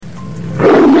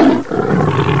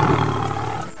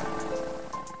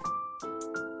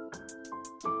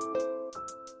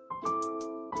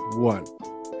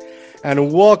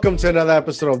and welcome to another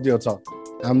episode of Dio Talk.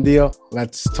 I'm Dio.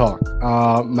 Let's talk.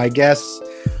 My guest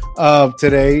of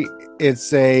today,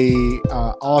 it's a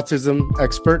autism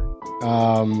expert.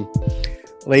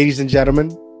 Ladies and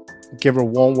gentlemen, give a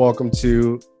warm welcome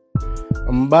to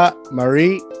Mba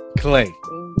Marie Clay.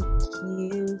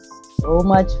 Thank you so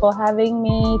much for having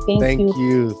me. Thank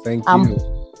you. Thank you.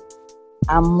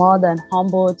 I'm more than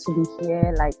humbled to be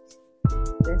here. Like,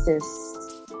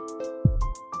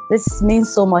 this means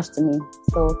so much to me.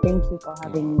 So thank you for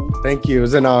having me. Thank you.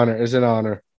 It's an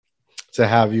honor. To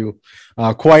have you.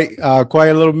 Quite a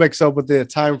little mix up with the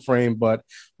time frame, but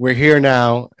we're here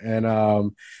now,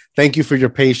 and thank you for your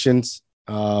patience.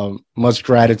 Much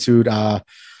gratitude. I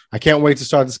can't wait to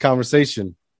start this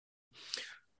conversation.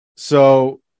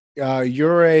 So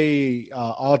you're a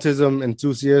autism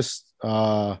enthusiast.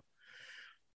 You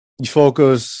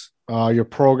focus your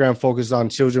program focuses on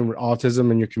children with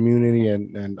autism in your community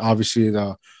and obviously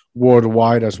the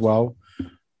worldwide as well.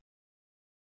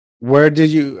 How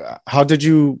did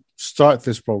you start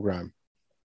this program?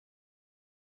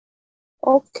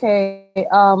 Okay.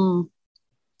 To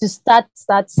start.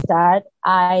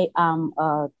 I am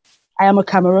a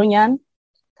Cameroonian.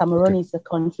 Cameroon is a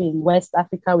country in West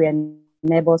Africa. We are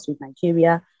neighbors with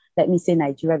Nigeria. Let me say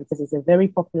Nigeria because it's a very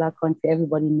popular country.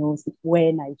 Everybody knows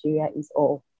where Nigeria is,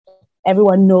 or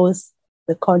everyone knows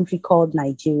the country called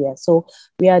Nigeria. So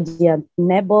we are the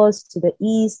neighbors to the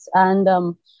east, and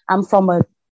I'm from a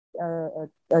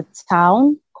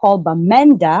town called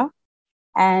Bamenda,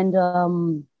 and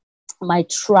my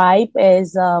tribe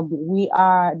is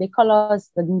they call us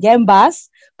the Ngembas,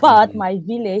 but my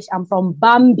village, I'm from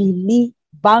Bambili,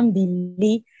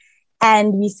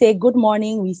 and we say good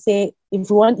morning. We say if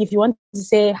you want to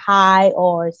say hi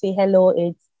or say hello,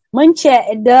 it's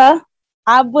Munche de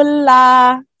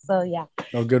Abula. So yeah.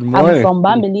 Oh, good morning. I'm from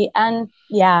Bambili, and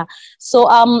yeah. So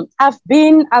I've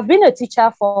been a teacher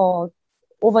for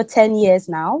over 10 years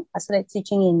now. I started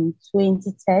teaching in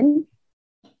 2010,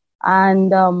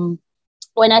 and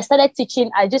when I started teaching,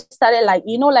 I just started like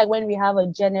when we have a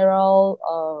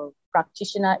general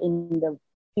practitioner in the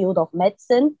field of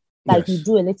medicine, like you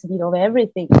do a little bit of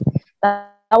everything.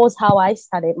 That was how I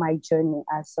started my journey.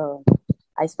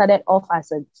 I started off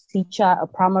as a teacher, a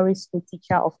primary school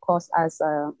teacher, of course.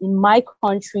 In my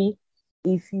country,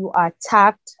 if you are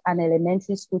tagged an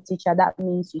elementary school teacher, that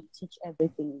means you teach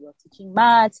everything. You're teaching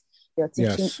maths, you're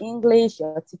teaching English,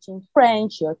 you're teaching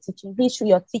French, you're teaching history,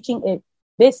 you're teaching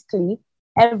basically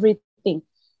everything.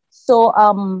 So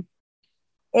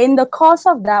in the course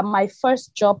of that, my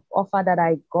first job offer that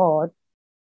I got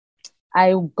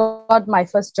my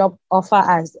first job offer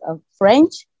as a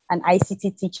French and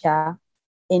ICT teacher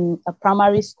in a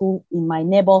primary school in my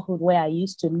neighborhood where I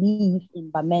used to live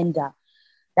in Bamenda.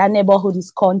 That neighborhood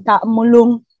is Konta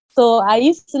Mulung. So I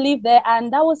used to live there,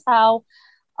 and that was how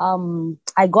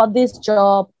I got this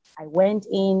job. I went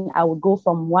in, I would go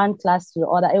from one class to the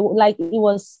other. It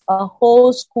was a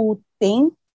whole school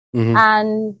thing. Mm-hmm.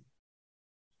 And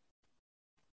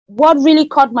what really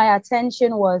caught my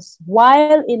attention was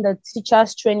while in the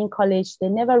teachers training college, they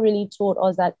never really told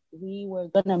us that we were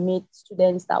going to meet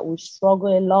students that would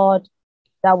struggle a lot,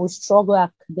 that would struggle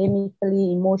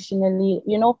academically, emotionally,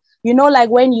 like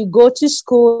when you go to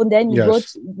school, then you go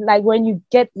to, like when you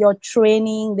get your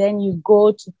training, then you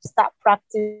go to start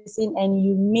practicing and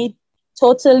you meet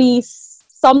totally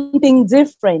something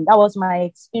different. That was my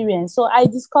experience. So I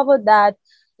discovered that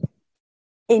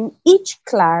in each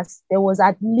class, there was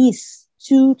at least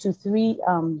 2 to 3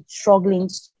 struggling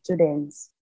students,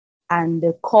 and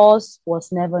the cause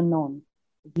was never known.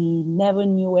 We never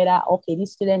knew whether,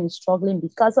 this student is struggling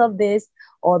because of this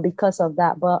or because of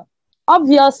that. But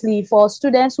obviously, for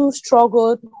students who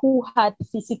struggled, who had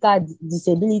physical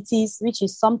disabilities, which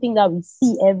is something that we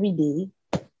see every day,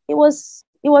 it was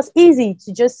easy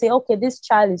to just say, this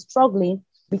child is struggling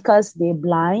because they're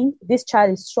blind. This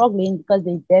child is struggling because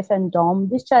they're deaf and dumb.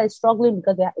 This child is struggling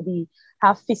because they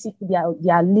have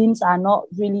their limbs are not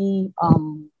really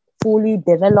fully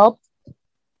developed.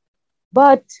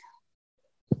 But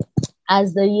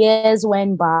as the years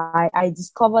went by, I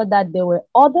discovered that there were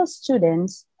other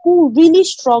students who really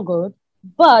struggled,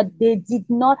 but they did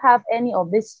not have any of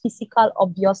these physical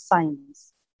obvious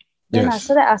signs. Then I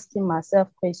started asking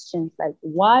myself questions like,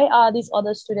 why are these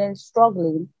other students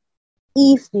struggling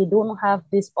if they don't have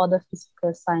these other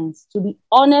physical signs? To be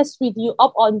honest with you,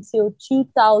 up until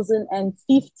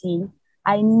 2015,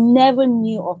 I never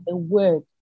knew of a word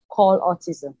called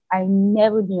autism. I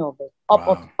never knew of it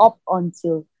up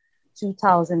until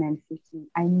 2015.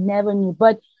 I never knew.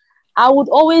 But I would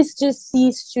always just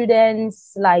see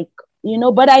students like,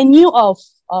 but I knew of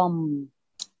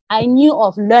I knew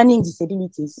of learning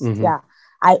disabilities. Mm-hmm. Yeah,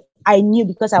 I knew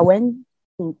because I went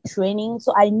to training.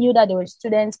 So I knew that there were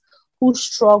students who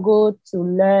struggled to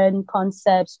learn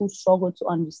concepts, who struggled to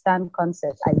understand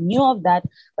concepts. I knew of that,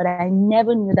 but I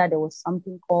never knew that there was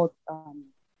something called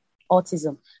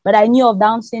autism. But I knew of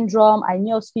Down syndrome, I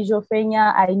knew of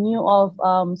schizophrenia, I knew of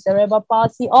cerebral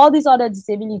palsy, all these other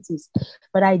disabilities,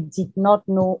 but I did not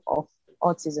know of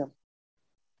autism.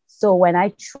 So when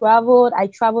I traveled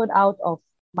out of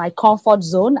my comfort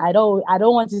zone. I don't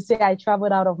want to say I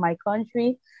traveled out of my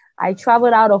country. I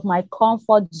traveled out of my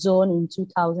comfort zone in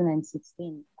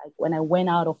 2016, like when I went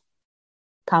out of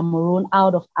Cameroon,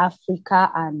 out of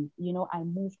Africa, and I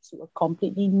moved to a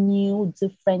completely new,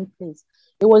 different place.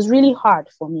 It was really hard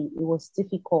for me. It was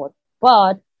difficult,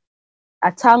 but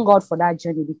I thank God for that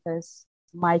journey because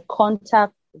my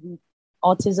contact with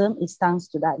autism is thanks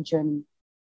to that journey.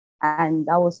 And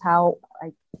that was how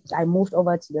I moved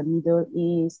over to the Middle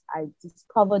East. I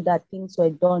discovered that things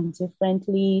were done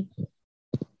differently.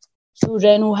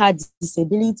 Children who had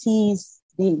disabilities,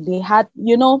 they had,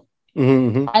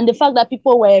 Mm-hmm. and the fact that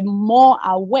people were more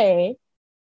aware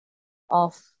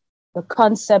of the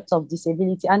concept of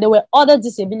disability. And there were other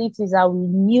disabilities that we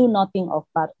knew nothing of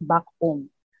back home.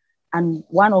 And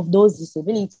one of those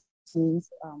disabilities is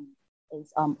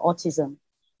autism.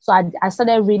 So I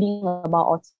started reading about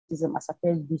autism. I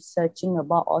started researching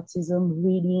about autism,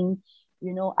 reading,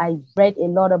 I read a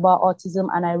lot about autism,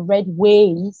 and I read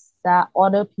ways that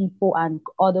other people and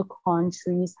other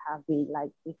countries have been,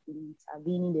 like, they've been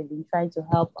intervening, they've been trying to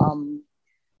help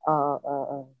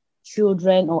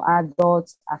children or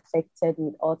adults affected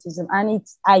with autism. And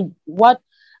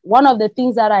one of the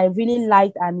things that I really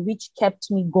liked and which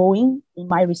kept me going in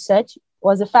my research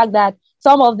was the fact that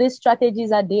some of these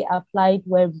strategies that they applied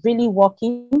were really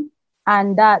working,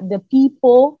 and that the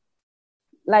people,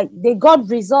 like, they got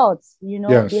results.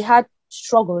 Yes. They had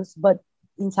struggles, but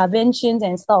interventions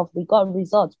and stuff, they got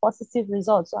results, positive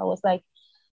results. So I was like,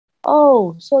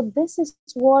 oh, so this is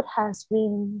what has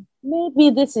been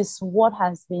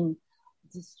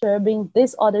disturbing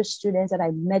these other students that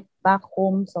I met back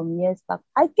home some years back.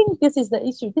 I think this is the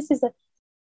issue.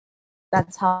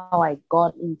 That's how I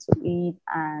got into it,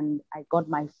 and I got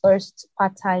my first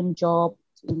part-time job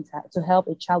to help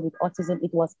a child with autism.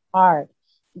 It was hard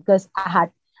because I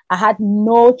had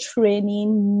no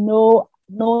training, no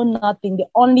nothing. The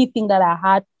only thing that I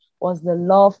had was the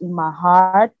love in my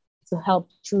heart to help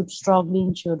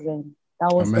struggling children.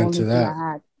 That was the only thing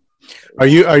I had.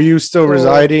 Are you still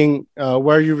residing?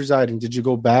 Where are you residing? Did you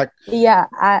go back? Yeah,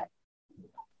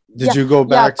 Did you go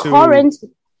back to current?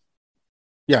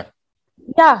 Yeah.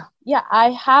 Yeah.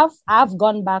 I've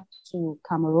gone back to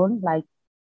Cameroon like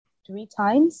 3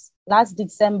 times. Last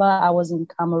December, I was in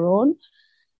Cameroon,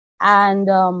 and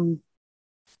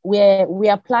we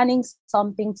are planning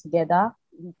something together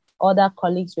with other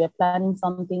colleagues. We're planning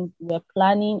something. We're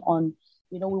planning on,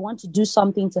 we want to do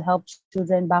something to help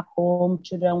children back home,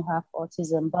 children who have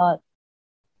autism, but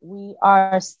we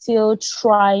are still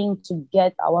trying to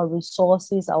get our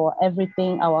resources, our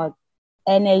everything, our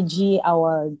energy,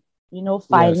 our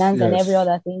finance, yes. and every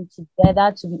other thing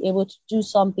together to be able to do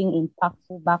something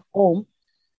impactful back home.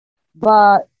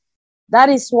 But that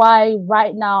is why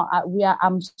right now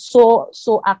I'm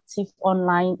so active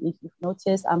online. If you've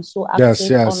noticed, I'm so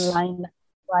active online,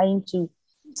 trying to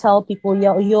tell people,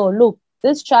 yo, look,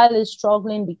 this child is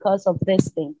struggling because of this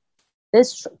thing.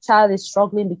 This child is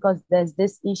struggling because there's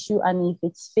this issue, and if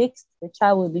it's fixed, the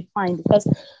child will be fine. Because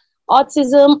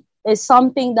autism is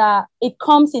something that it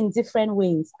comes in different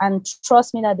ways, and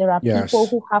trust me that there are people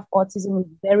who have autism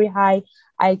with very high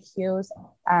IQs,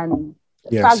 and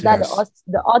the fact that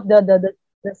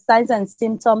the signs and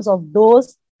symptoms of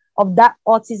that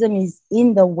autism is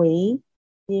in the way,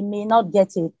 they may not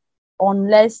get it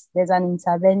unless there's an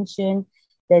intervention,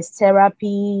 there's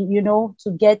therapy,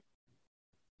 to get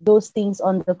those things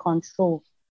under control.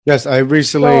 Yes, I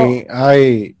recently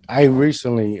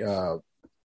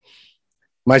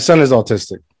my son is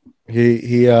autistic.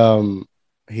 He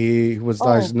was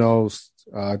diagnosed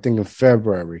I think in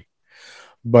February.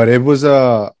 But it was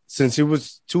since he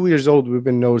was 2 years old, we've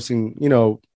been noticing,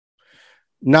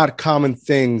 not common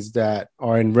things that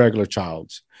are in regular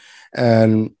childs.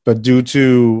 But due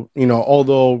to,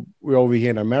 although we're over here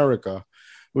in America,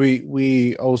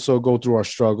 we also go through our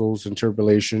struggles and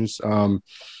tribulations.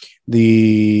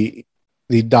 The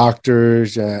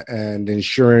doctors and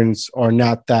insurance are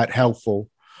not that helpful.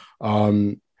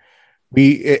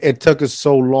 It took us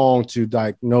so long to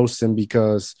diagnose him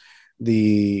because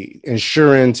the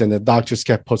insurance and the doctors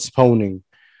kept postponing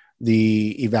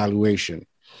the evaluation.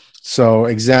 So,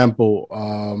 example,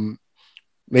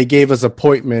 they gave us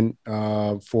appointment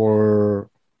for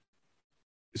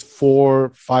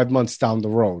 4-5 months down the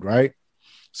road, right?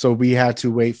 So we had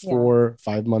to wait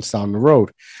 4-5 months down the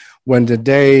road. When the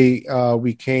day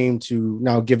we came to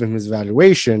now give him his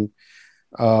evaluation,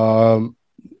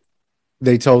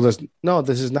 they told us, no,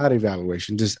 this is not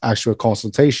evaluation, this is actual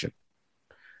consultation.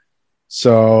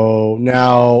 So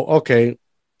now, okay,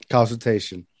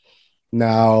 consultation.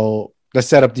 Now let's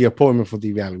set up the appointment for the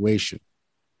evaluation.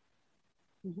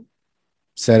 Mm-hmm.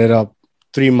 Set it up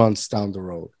 3 months down the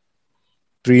road.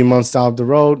 3 months down the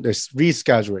road, let's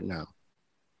reschedule it now.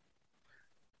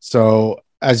 So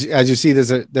as you see,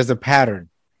 there's a pattern.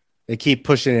 They keep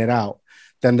pushing it out.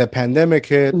 Then the pandemic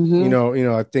hit.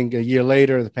 Mm-hmm. I think a year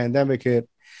later, the pandemic hit.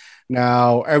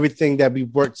 Now everything that we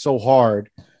worked so hard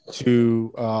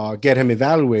to get him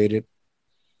evaluated,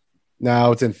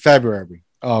 now it's in February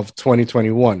of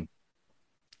 2021.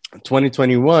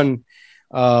 2021,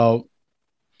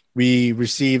 we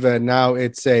receive now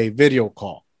it's a video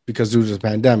call because due to the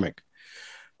pandemic.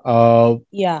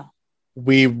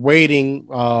 We waiting.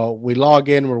 We log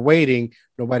in. We're waiting.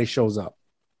 Nobody shows up.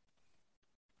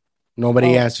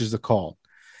 Nobody answers the call.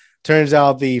 Turns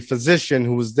out the physician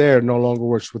who was there no longer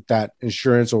works with that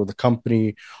insurance or the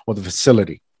company or the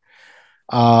facility.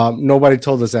 Nobody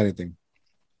told us anything.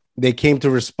 They came to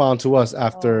respond to us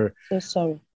after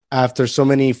after so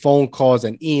many phone calls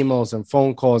and emails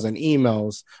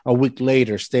a week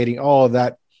later stating,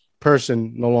 that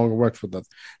person no longer works with us.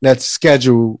 Let's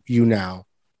schedule you now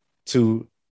to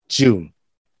June.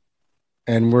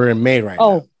 And we're in May right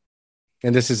now.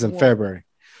 And this is in February.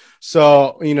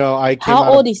 So, I came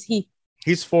How old is he?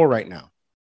 He's 4 right now.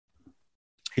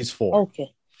 He's 4.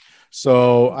 Okay.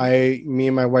 So me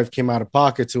and my wife came out of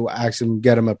pocket to actually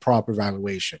get him a proper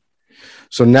evaluation.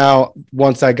 So now,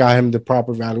 once I got him the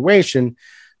proper evaluation,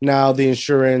 now the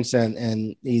insurance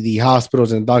and the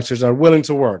hospitals and doctors are willing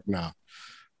to work now.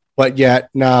 But yet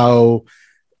now,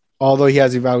 although he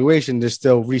has evaluation, they're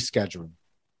still rescheduling.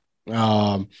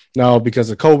 Now because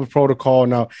of COVID protocol,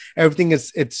 now everything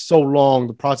it's so long,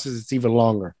 the process is even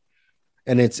longer.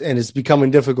 And it's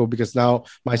becoming difficult because now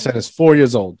my son is 4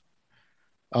 years old.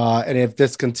 And if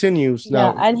this continues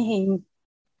now. Yeah, and him.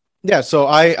 Yeah, so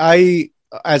I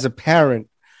as a parent,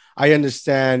 I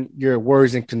understand your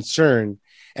worries and concern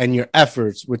and your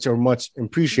efforts, which are much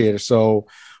appreciated. So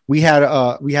we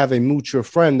have a mutual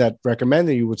friend that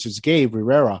recommended you, which is Gabe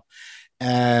Rivera.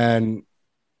 And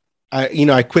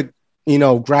I quick,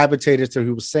 gravitated to what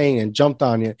he was saying and jumped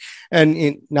on it.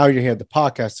 And now you're here at the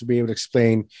podcast to be able to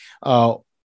explain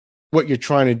what you're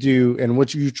trying to do and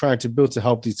what you're trying to build to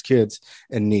help these kids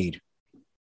in need.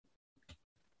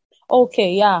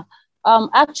 Okay, yeah.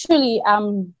 Actually,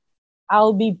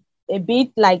 I'll be a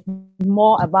bit like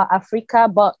more about Africa,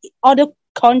 but other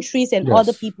countries and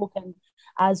other people can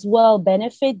as well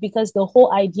benefit, because the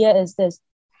whole idea is this.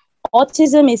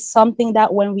 Autism is something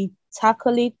that when we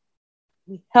tackle it,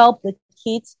 we help the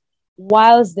kids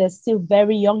whilst they're still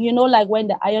very young. Like when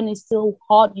the iron is still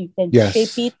hot, you can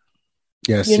shape it.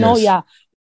 Yes. Yeah.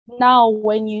 Now,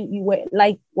 when you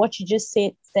like what you just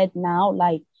said now,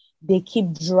 like they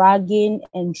keep dragging,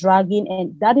 and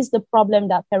that is the problem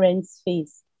that parents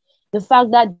face. The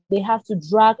fact that they have to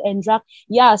drag.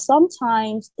 Yeah,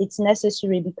 sometimes it's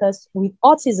necessary, because with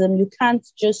autism, you can't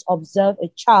just observe a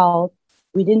child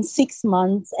within 6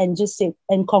 months and just say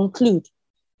and conclude.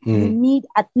 You need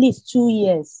at least 2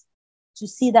 years to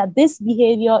see that this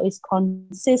behavior is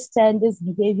consistent, this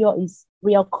behavior is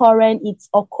reoccurring, it's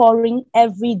occurring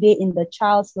every day in the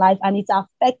child's life, and it's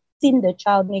affecting the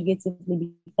child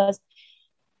negatively, because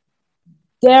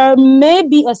there may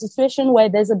be a situation where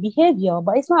there's a behavior,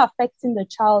 but it's not affecting the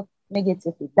child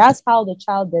negatively. That's how the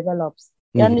child develops.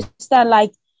 You understand?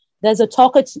 Like, there's a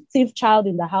talkative child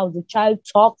in the house. The child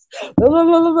talks. Blah, blah,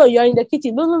 blah, blah, blah. You're in the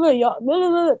kitchen. Blah, blah, blah, blah, blah,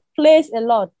 blah, plays a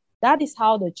lot. That is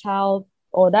how the child,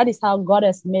 or that is how God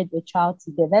has made the child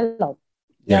to develop.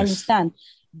 You understand?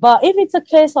 But if it's a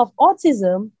case of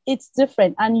autism, it's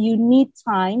different, and you need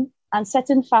time and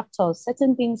certain factors,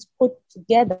 certain things put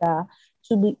together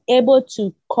to be able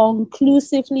to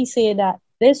conclusively say that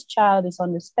this child is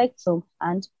on the spectrum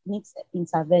and needs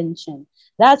intervention.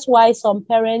 That's why some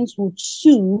parents would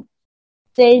sue,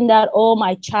 saying that,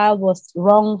 my child was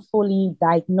wrongfully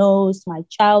diagnosed, my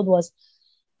child was...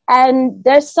 And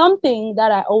there's something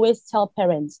that I always tell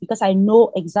parents, because I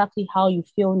know exactly how you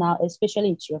feel now,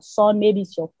 especially it's your son, maybe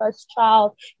it's your first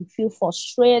child, you feel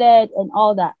frustrated and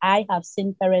all that. I have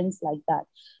seen parents like that.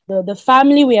 The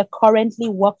family we are currently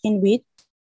working with,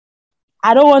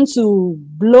 I don't want to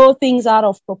blow things out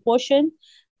of proportion,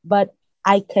 but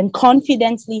I can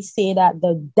confidently say that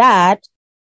the dad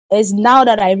It's now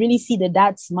that I really see the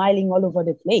dad smiling all over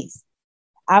the place.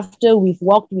 After we've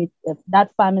worked with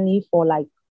that family for like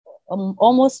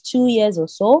almost 2 years or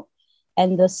so,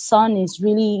 and the son is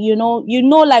really,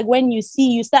 like when you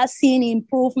start seeing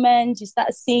improvements, you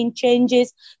start seeing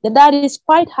changes. The dad is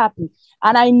quite happy.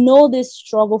 And I know this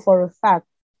struggle for a fact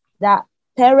that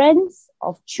parents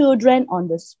of children on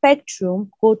the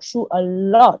spectrum go through a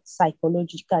lot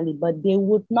psychologically, but they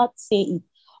would not say it.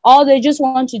 All they just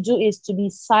want to do is to be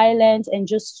silent and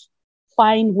just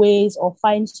find ways or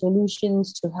find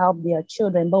solutions to help their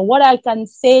children. But what I can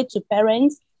say to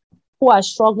parents who are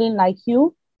struggling like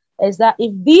you is that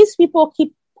if these people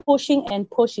keep pushing and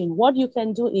pushing, what you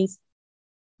can do is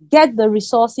get the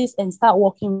resources and start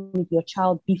working with your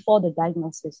child before the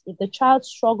diagnosis. If the child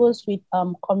struggles with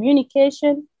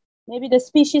communication, maybe the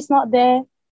speech is not there,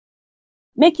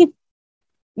 make it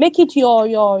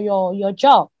your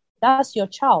job. That's your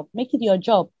child. Make it your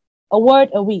job. A word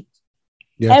a week.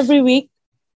 Yes. Every week,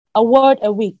 a word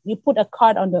a week. You put a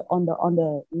card on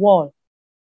the wall.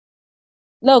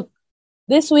 Look,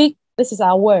 this week, this is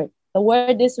our word. The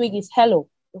word this week is hello.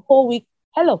 The whole week,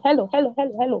 hello, hello, hello,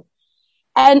 hello, hello.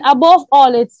 And above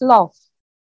all, it's love.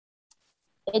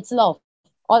 It's love.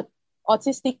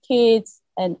 Autistic kids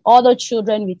and other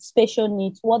children with special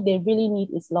needs, what they really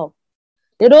need is love.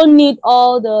 They don't need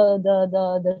all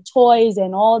the toys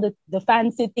and all the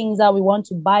fancy things that we want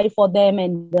to buy for them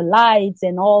and the lights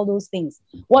and all those things.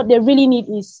 What they really need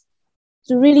is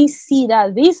to really see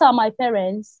that these are my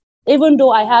parents. Even though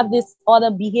I have these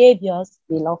other behaviors,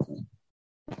 they love me.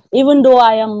 Even though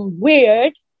I am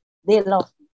weird, they love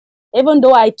me. Even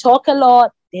though I talk a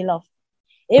lot, they love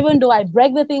me. Even though I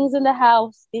break the things in the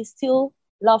house, they still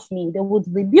love me. They would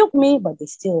rebuke me, but they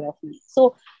still love me.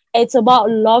 So it's about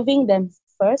loving them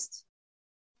first,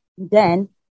 then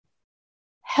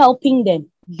helping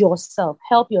them yourself.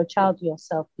 Help your child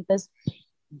yourself, because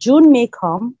June may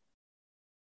come.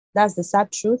 That's the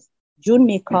sad truth. June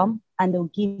may come and they'll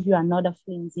give you another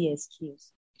flimsy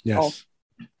excuse. Yes.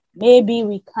 Maybe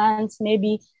we can't,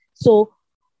 so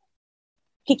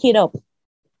pick it up.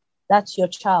 That's your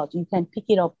child. You can pick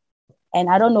it up. And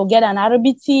I don't know, get an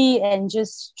RBT and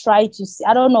just try to see.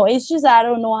 I don't know. It's just, I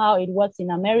don't know how it works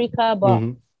in America, but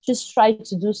just try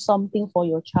to do something for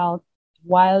your child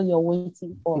while you're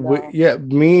waiting for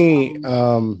me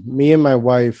and my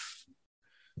wife,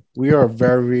 we are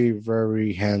very,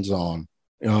 very hands-on.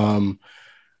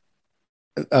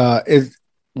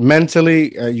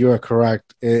 Mentally, you are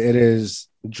correct. It is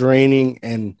draining,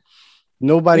 and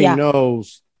nobody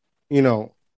knows. We're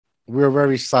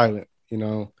very silent.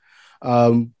 When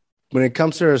it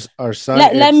comes to our son,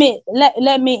 let me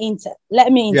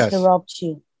interrupt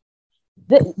you.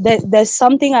 There's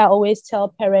something I always tell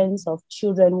parents of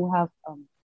children who have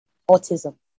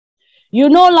autism.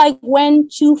 Like when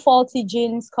two faulty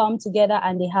genes come together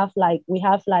and we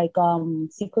have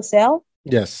sickle cell.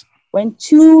 Yes. When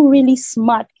two really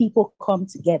smart people come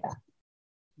together,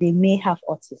 they may have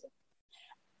autism.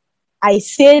 I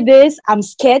say this, I'm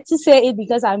scared to say it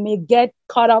because I may get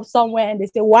caught up somewhere and they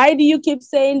say, why do you keep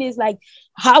saying this? Like,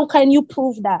 how can you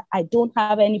prove that? I don't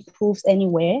have any proofs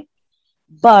anywhere.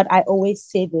 But I always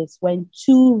say this, when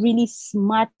two really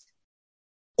smart,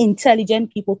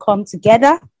 intelligent people come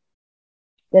together,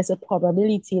 there's a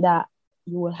probability that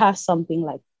you will have something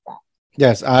like that.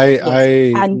 Yes,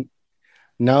 I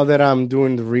now that I'm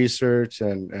doing the research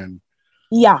and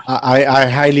I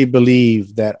highly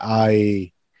believe that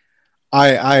I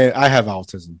have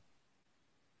autism.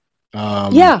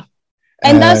 And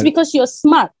that's because you're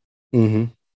smart. Mm-hmm.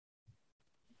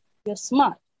 You're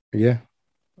smart. Yeah.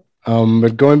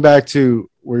 But going back to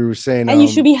what you were saying, and you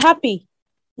should be happy.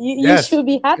 You should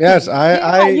be happy. Yes,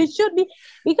 you should be,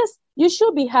 because you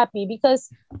should be happy because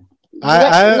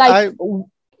like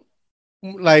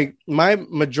my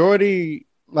majority,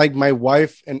 like my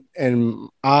wife and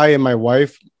my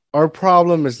wife, our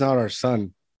problem is not our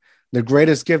son. The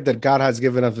greatest gift that God has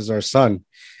given us is our son,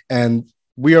 and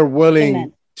we are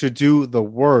willing to do the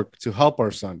work to help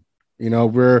our son.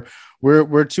 We're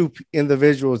two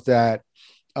individuals that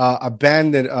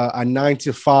abandoned a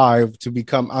 9-to-5 to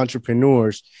become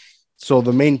entrepreneurs. So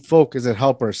the main focus is to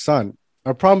help our son.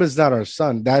 Our problem is not our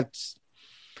son.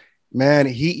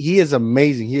 He is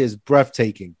amazing. He is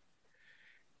breathtaking.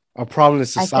 Our problem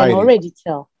is society. I can already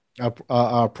tell.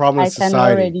 Our problem is society. I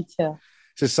can already tell.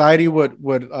 Society would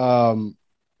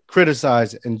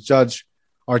criticize and judge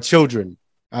our children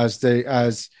as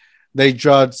they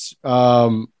judge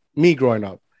me growing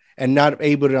up and not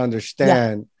able to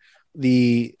understand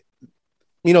the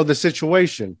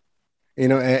situation,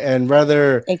 and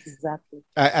rather exactly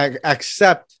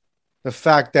accept the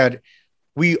fact that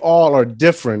we all are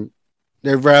different,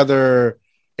 they rather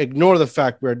ignore the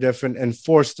fact we're different and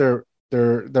force their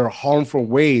harmful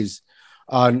ways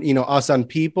on, you know, us, on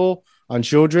people, on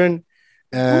children.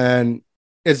 And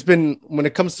it's been, when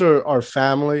it comes to our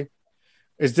family,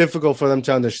 it's difficult for them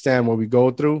to understand what we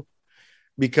go through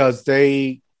because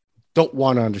they don't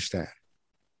want to understand.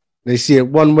 They see it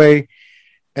one way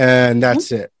and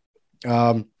that's it.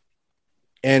 And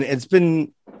it's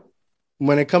been,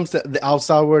 when it comes to the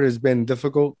outside world, it's been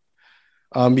difficult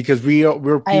because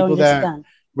we're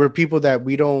people that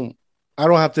we don't, I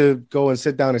don't have to go and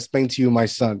sit down and explain to you my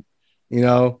son, you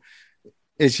know,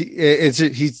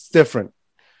 he's different.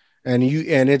 And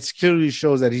it clearly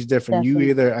shows that he's different. Definitely. You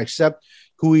either accept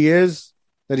who he is,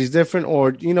 that he's different,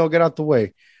 or, you know, get out the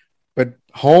way. But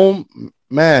home,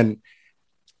 man,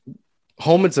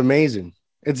 home, it's amazing.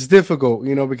 It's difficult,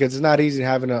 you know, because it's not easy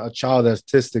having a child that's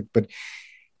autistic, but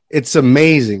it's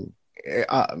amazing.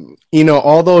 You know,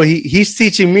 although he's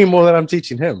teaching me more than I'm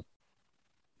teaching him.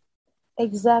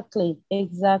 Exactly.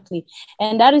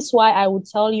 And that is why I would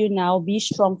tell you now, be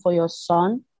strong for your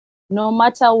son. No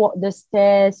matter what the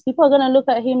stairs, people are going to look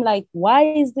at him like, why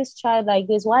is this child like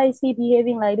this? Why is he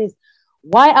behaving like this?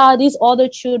 Why are these other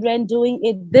children doing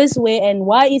it this way? And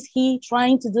why is he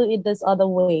trying to do it this other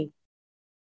way?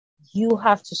 You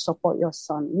have to support your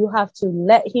son. You have to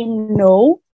let him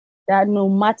know that no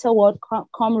matter what,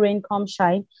 come rain, come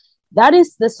shine, that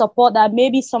is the support that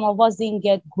maybe some of us didn't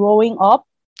get growing up.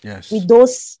 Yes. With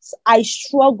those, I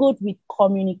struggled with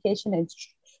communication and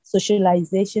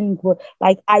socialization.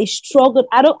 Like I struggled.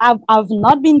 I've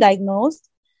not been diagnosed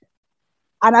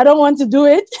and I don't want to do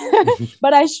it,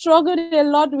 but I struggled a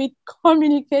lot with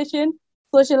communication,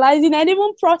 socializing, and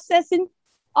even processing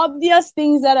obvious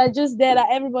things that are just there that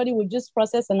everybody would just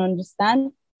process and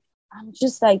understand. I'm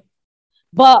just like,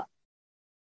 but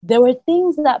there were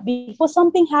things that before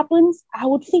something happens, I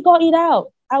would figure it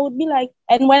out. I would be like,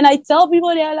 and when I tell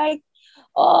people, they're like,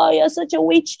 oh, you're such a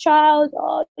witch child.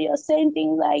 Oh, you're saying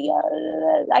things like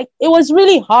it was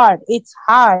really hard. It's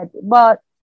hard. But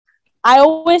I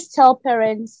always tell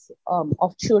parents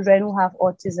of children who have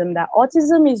autism that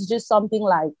autism is just something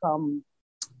like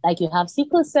you have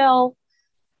sickle cell,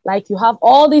 like you have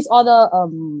all these other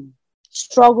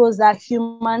struggles that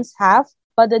humans have.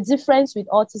 But the difference with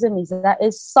autism is that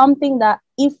it's something that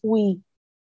if we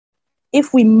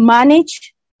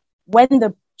manage when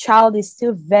the child is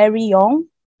still very young,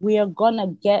 we are gonna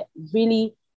get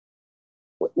really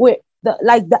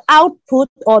the output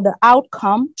or the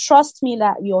outcome. Trust me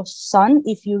that your son,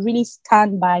 if you really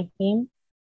stand by him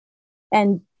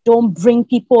and don't bring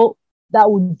people that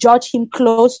will judge him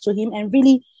close to him and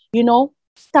really, you know,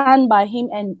 stand by him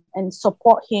and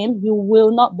support him, you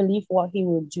will not believe what he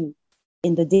will do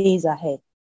in the days ahead.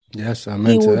 Yes, I'm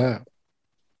into that.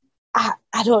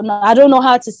 I don't know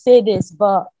how to say this,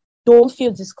 but don't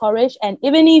feel discouraged. And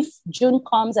even if June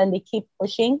comes and they keep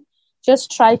pushing,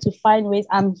 just try to find ways.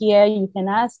 I'm here. You can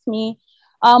ask me.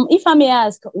 If I may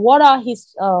ask,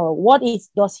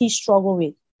 does he struggle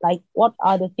with? Like, what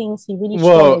are the things he really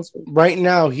struggles with? Right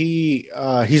now, he's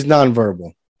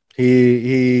nonverbal.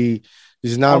 He's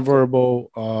nonverbal.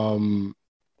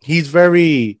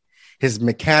 Okay. His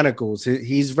mechanicals,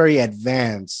 he's very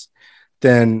advanced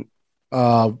than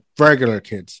regular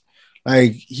kids.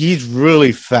 Like, he's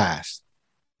really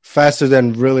faster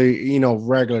than really, you know,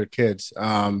 regular kids.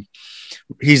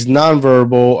 He's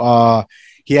nonverbal.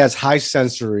 He has high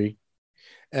sensory,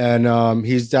 and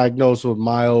he's diagnosed with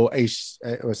mild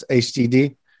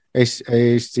HDD,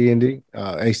 HDD.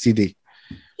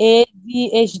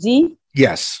 ADHD.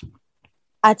 Yes.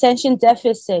 Attention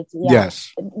deficit. Yeah.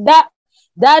 Yes.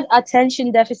 That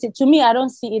attention deficit, to me, I don't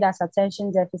see it as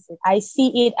attention deficit. I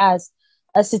see it as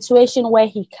a situation where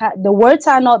the words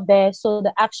are not there, so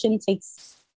the action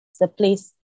takes the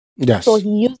place. Yes. So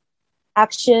he used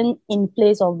action in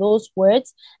place of those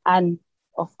words, and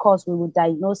of course, we would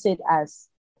diagnose it as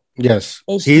yes.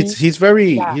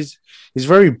 HD. He's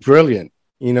very brilliant.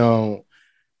 You know,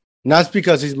 not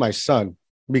because he's my son,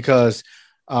 because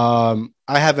I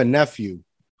have a nephew.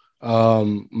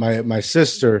 My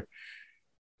sister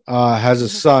has a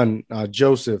son,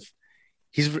 Joseph.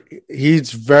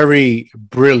 He's very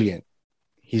brilliant.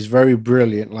 He's very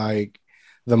brilliant. Like,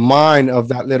 the mind of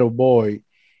that little boy,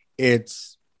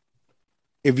 it's,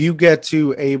 if you get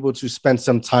to able to spend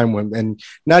some time with him and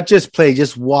not just play,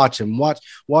 just watch him,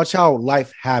 watch how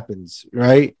life happens,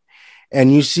 right?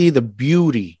 And you see the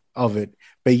beauty of it,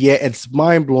 but yet it's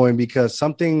mind blowing because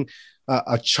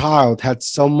a child had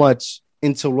so much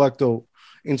intellectual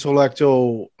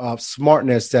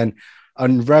smartness than a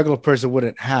regular person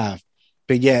wouldn't have,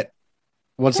 but yet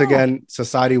once again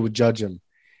society would judge him,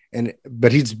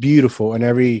 but he's beautiful in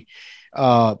every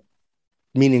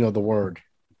meaning of the word.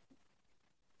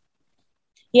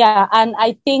 Yeah, and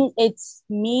I think it's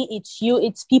me, it's you,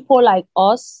 it's people like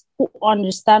us who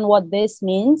understand what this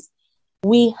means.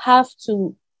 We have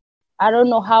to, I don't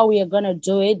know how we are going to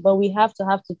do it, but we have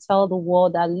to tell the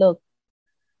world that, look,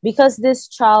 because this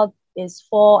child is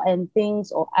 4 and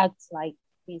thinks or acts like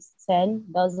he's 10,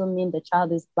 doesn't mean the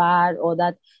child is bad or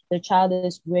that the child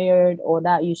is weird or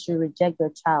that you should reject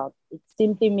the child. It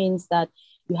simply means that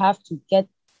you have to get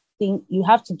you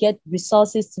have to get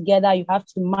resources together. You have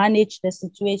to manage the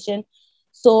situation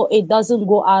so it doesn't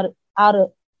go out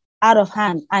of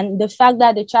hand. And the fact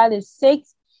that the child is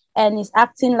 6 and is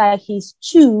acting like he's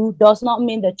 2 does not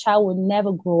mean the child will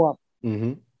never grow up.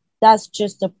 Mm-hmm. That's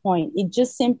just the point. It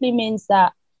just simply means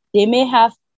that they may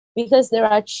have, because there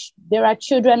are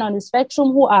children on the spectrum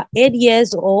who are 8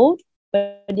 years old,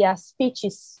 but their speech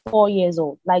is 4 years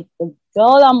old. Like the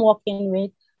girl I'm working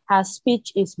with, her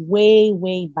speech is way,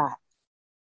 way back.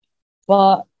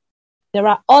 But there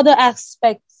are other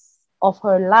aspects of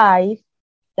her life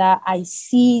that I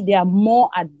see they are more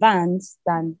advanced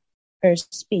than her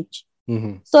speech.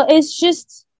 Mm-hmm. So it's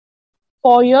just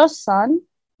for your son,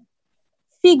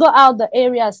 figure out the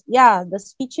areas. Yeah, the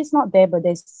speech is not there, but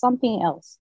there's something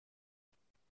else.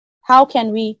 How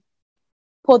can we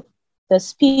put the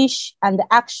speech and the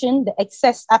action, the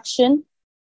excess action,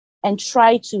 and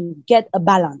try to get a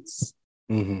balance?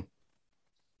 Mm-hmm.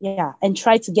 Yeah, and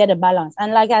try to get a balance.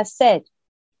 And like I said,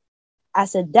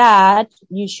 as a dad,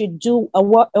 you should do a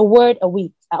word a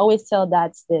week. I always tell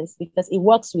dads this because it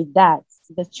works with dads.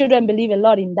 The children believe a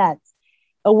lot in that.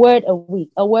 A word a week,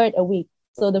 a word a week.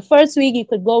 So the first week you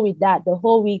could go with that. The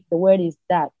whole week the word is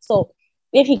that. So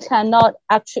if he cannot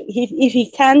actually, if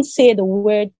he can't say the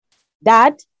word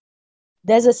that,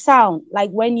 there's a sound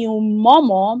like when you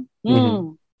murmur.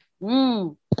 You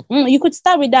could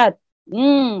start with that.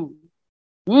 You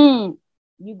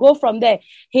go from there.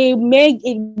 It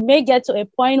may get to a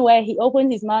point where he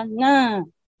opens his mouth. Nah.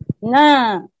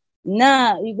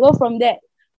 You go from there.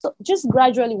 So just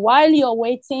gradually, while you're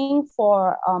waiting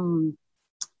for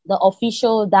the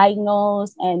official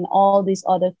diagnose and all these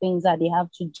other things that they have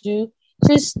to do,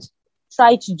 just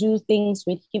try to do things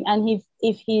with him. And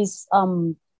if he's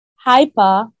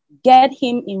hyper, get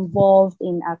him involved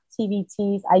in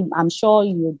activities. I'm sure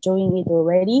you're doing it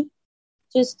already.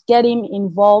 Just get him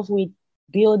involved with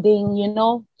building,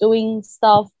 doing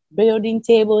stuff, building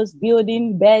tables,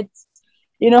 building beds,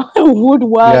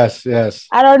 woodwork. Yes.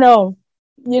 I don't know,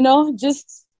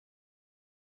 just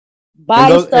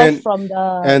buy stuff from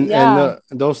the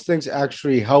and those things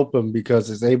actually help him because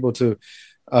it's able to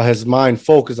his mind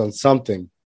focus on something,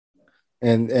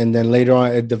 and then later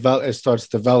on it starts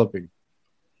developing.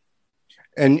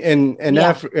 And in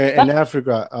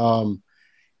Africa,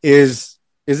 is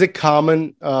it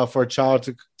common for a child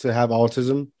to have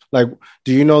autism? Like,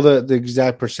 do you know the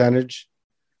exact percentage?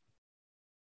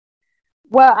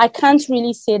 Well, I can't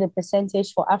really say the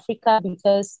percentage for Africa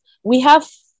because we have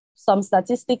some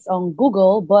statistics on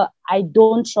Google, but I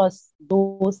don't trust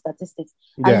those statistics.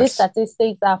 Yes. And these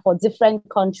statistics are for different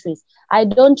countries. I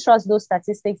don't trust those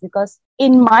statistics because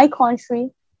in my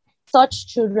country, such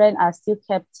children are still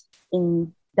kept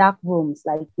in dark rooms.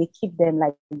 Like they keep them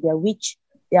like they're witches,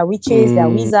 they're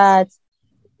wizards.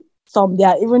 Some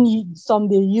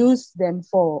they use them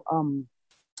for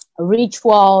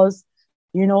rituals.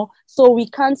 So we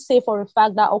can't say for a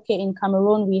fact that, okay, in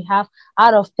Cameroon, we have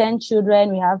out of 10 children,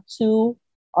 we have 2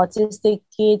 autistic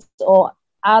kids, or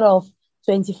out of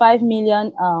 25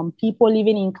 million people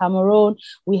living in Cameroon,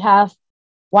 we have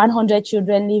 100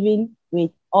 children living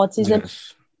with autism.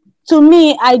 Yes. To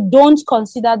me, I don't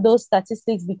consider those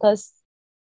statistics because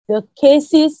the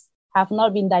cases have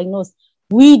not been diagnosed.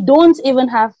 We don't even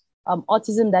have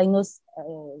autism diagnosed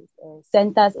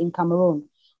centers in Cameroon.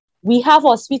 We have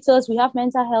hospitals, we have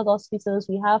mental health hospitals,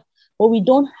 but we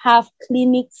don't have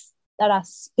clinics that are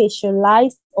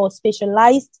specialized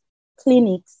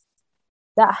clinics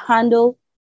that handle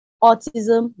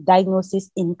autism diagnosis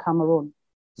in Cameroon.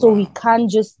 So wow.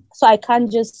 I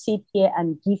can't just sit here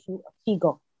and give you a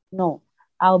figure. No,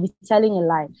 I'll be telling a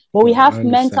lie. But we have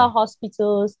mental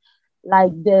hospitals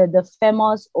like the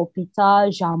famous Hôpital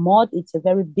Jarmot. It's a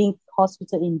very big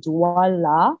hospital in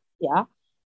Douala. Yeah.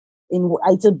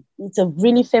 It's a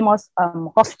really famous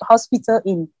hospital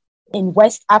in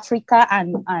West Africa,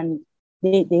 and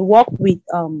they work with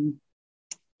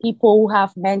people who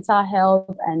have mental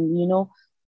health, and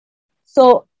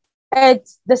so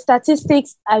the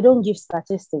statistics, I don't give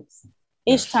statistics.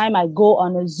 Each time I go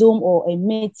on a Zoom or a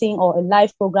meeting or a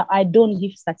live program, I don't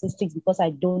give statistics because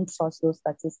I don't trust those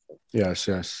statistics. Yes.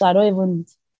 So I don't even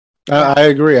Yeah. I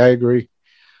agree. I agree.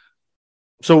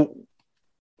 So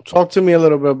talk to me a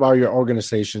little bit about your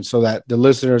organization so that the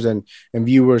listeners and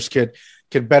viewers could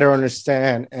better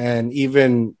understand and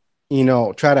even,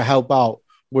 try to help out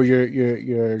where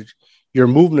your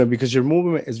movement, because your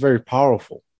movement is very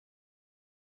powerful.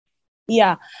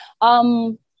 Yeah.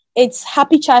 It's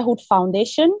Happy Childhood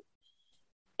Foundation.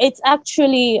 It's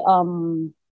actually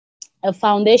a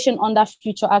foundation under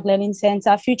Future Ag Learning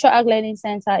Center. Future Ag Learning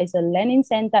Center is a learning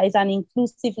center, it's an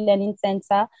inclusive learning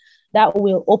center that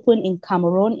will open in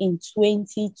Cameroon in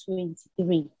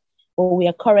 2023. But we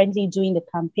are currently doing the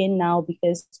campaign now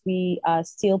because we are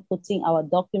still putting our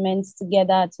documents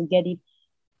together to get it,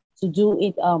 to do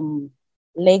it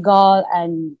legal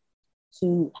and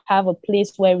to have a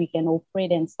place where we can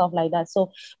operate and stuff like that.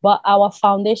 So, but our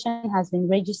foundation has been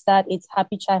registered. It's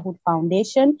Happy Childhood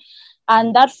Foundation.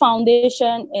 And that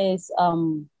foundation is,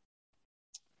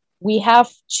 we have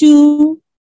two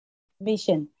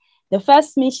missions. The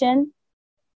first mission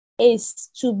is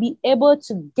to be able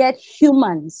to get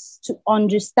humans to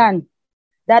understand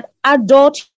that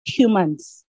adult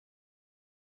humans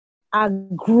are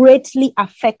greatly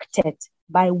affected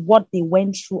by what they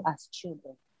went through as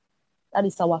children. That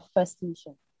is our first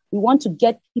mission. We want to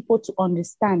get people to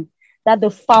understand that the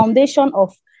foundation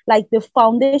of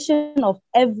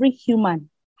every human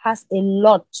has a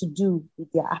lot to do with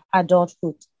their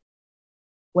adulthood.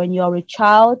 When you're a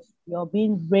child, you're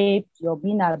being raped, you're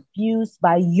being abused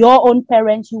by your own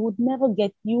parents, you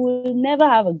will never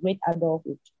have a great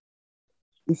adulthood.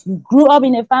 If you grew up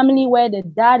in a family where the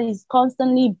dad is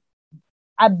constantly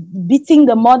beating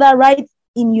the mother right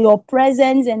in your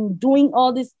presence and doing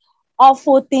all these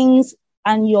awful things,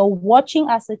 and you're watching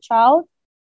as a child,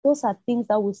 those are things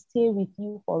that will stay with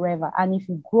you forever. And if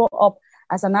you grow up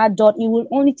as an adult, it will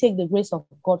only take the grace of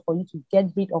God for you to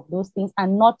get rid of those things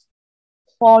and not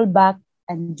fall back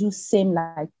and do same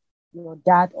like your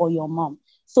dad or your mom.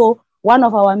 So one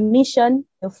of our mission,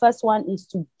 the first one, is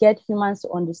to get humans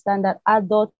to understand that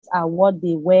adults are what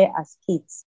they were as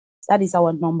kids. That is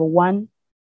our number one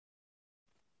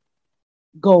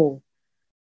goal.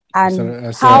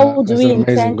 And how do we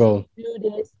intend to do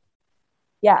this?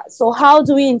 Yeah, so how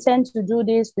do we intend to do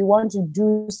this? We want to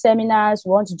do seminars,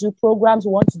 we want to do programs,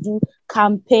 we want to do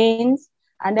campaigns,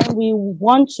 and then we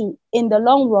want to, in the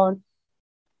long run,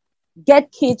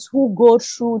 get kids who go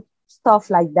through stuff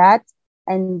like that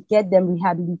and get them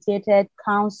rehabilitated,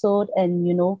 counseled, and,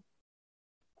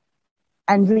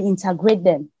 and reintegrate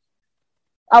them.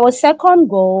 Our second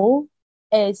goal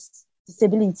is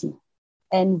disability,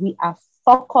 and we are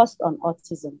focused on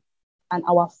autism. And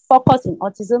our focus in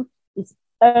autism is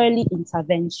early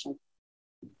intervention.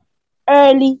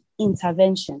 Early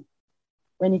intervention.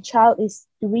 When a child is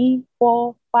 3,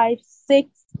 4, 5, 6,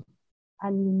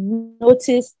 and you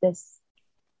notice this,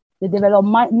 the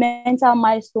developmental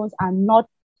milestones are not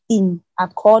in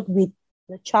accord with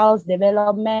the child's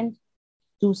development,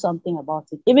 do something about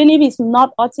it. Even if it's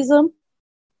not autism,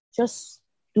 just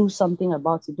do something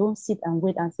about it. Don't sit and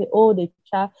wait and say, oh, the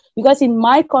child, because in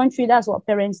my country, that's what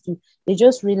parents do. They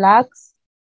just relax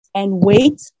and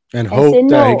wait and hope say, no,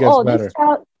 that it gets better. This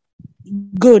child,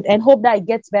 good, and hope that it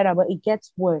gets better, but it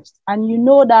gets worse. And you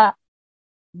know that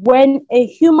when a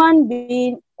human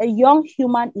being, a young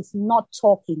human, is not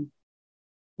talking,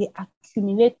 they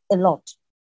accumulate a lot.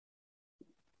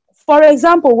 For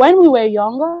example, when we were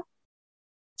younger,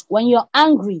 when you're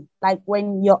angry, like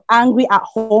when you're angry at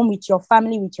home with your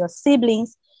family, with your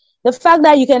siblings, the fact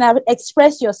that you can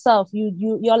express yourself,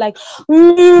 you're like,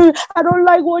 I don't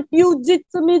like what you did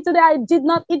to me today. I did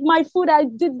not eat my food. I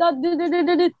did not.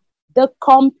 The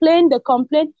complaint,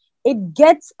 it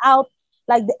gets out,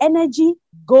 like the energy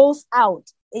goes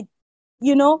out. It,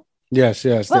 Yes.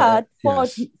 But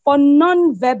for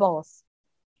non-verbals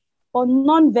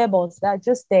that are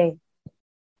just there,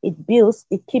 it builds,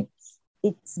 it keeps,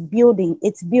 it's building,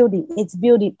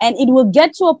 and it will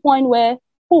get to a point where,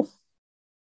 poof,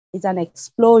 it's an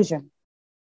explosion.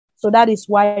 So that is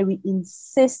why we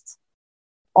insist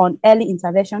on early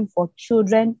intervention for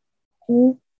children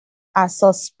who are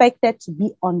suspected to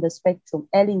be on the spectrum.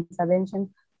 Early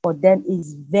intervention for them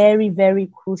is very, very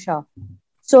crucial,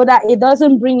 so that it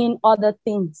doesn't bring in other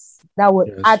things that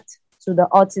would add to the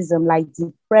autism, like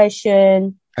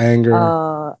depression,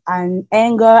 anger,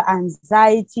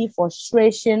 anxiety,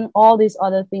 frustration, all these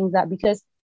other things. That because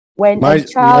when my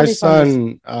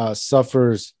son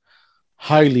suffers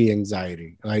highly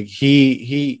anxiety, like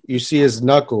he you see his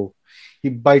knuckle, he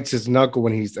bites his knuckle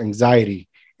when he's anxiety,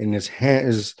 and his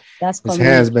hands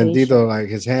bendito, like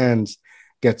his hands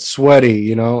get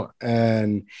sweaty,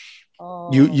 and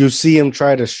you see him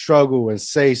try to struggle and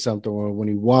say something or when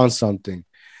he wants something.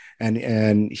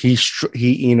 and he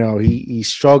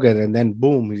struggled, and then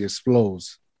boom, he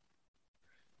explodes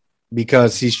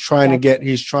because he's trying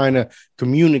to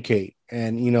communicate.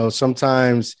 And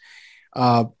sometimes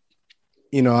I'm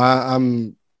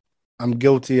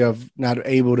guilty of not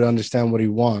able to understand what he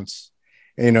wants,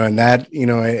 and that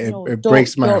it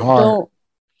breaks my heart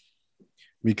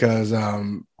because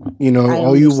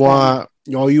all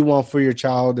you want for your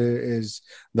child is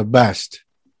the best.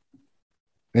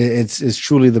 It's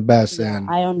truly the best. Yeah, and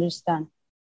I understand.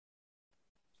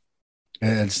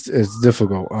 It's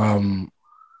difficult.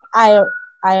 I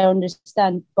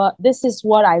understand, but this is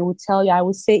what I would tell you. I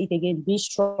would say it again: be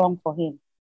strong for him.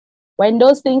 When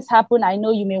those things happen, I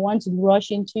know you may want to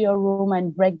rush into your room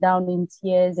and break down in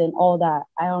tears and all that.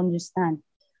 I understand,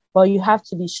 but you have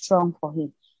to be strong for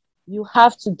him. You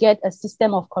have to get a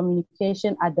system of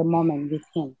communication at the moment with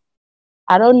him.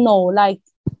 I don't know, like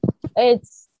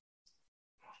it's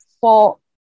for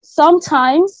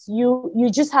sometimes you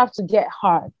just have to get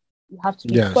hard. You have to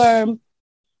be firm.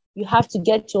 You have to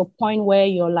get to a point where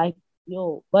you're like,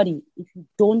 yo, buddy, if you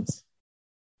don't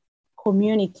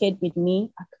communicate with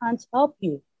me, I can't help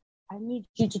you. I need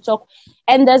you to talk.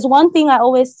 And there's one thing I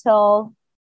always tell,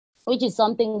 which is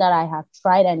something that I have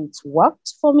tried and it's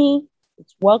worked for me.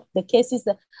 It's worked. The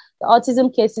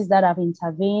autism cases that I've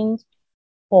intervened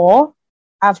for,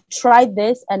 I've tried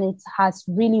this and it has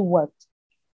really worked.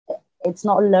 It's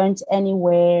not learned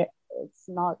anywhere. It's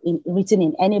not written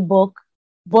in any book,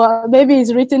 but maybe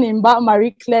it's written in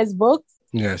Marie Claire's book.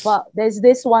 Yes. But there's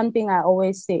this one thing I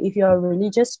always say: if you're a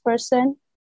religious person,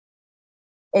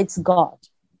 it's God.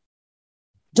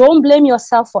 Don't blame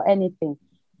yourself for anything.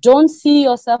 Don't see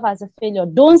yourself as a failure.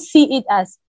 Don't see it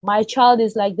as my child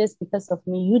is like this because of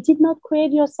me. You did not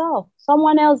create yourself.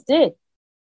 Someone else did.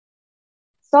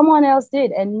 Someone else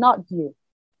did, and not you.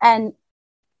 And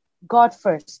God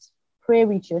first. Pray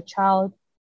with your child.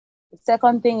 The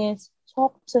second thing is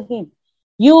talk to him.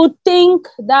 You think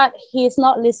that he's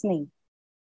not listening,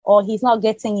 or he's not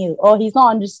getting you, or he's not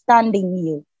understanding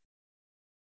you.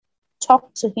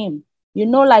 Talk to him.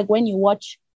 Like when you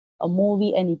watch a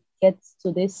movie and it gets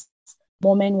to this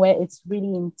moment where it's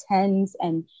really intense,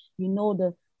 and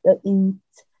the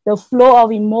flow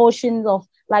of emotions of,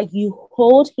 like, you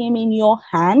hold him in your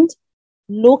hand,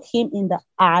 look him in the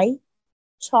eye,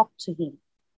 talk to him.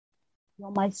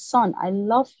 You're my son. I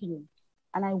love you,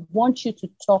 and I want you to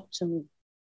talk to me.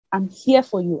 I'm here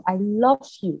for you. I love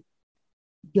you.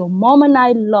 Your mom and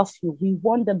I love you. We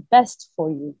want the best for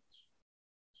you.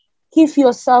 Give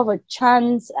yourself a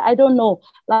chance. I don't know.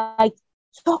 Like,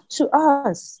 talk to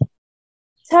us.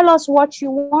 Tell us what you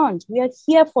want. We are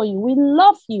here for you. We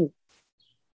love you.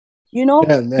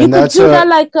 And you could do that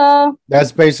like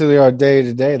that's basically our day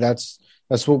to day. That's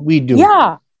what we do.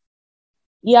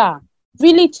 Yeah.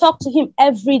 Really talk to him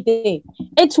every day.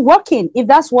 It's working. If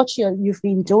that's what you've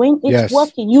been doing, it's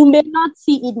working. You may not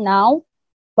see it now,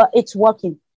 but it's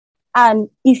working. And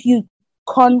if you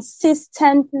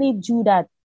consistently do that,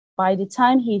 by the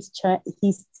time he's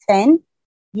 10,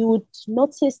 you would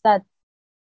notice that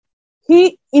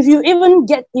if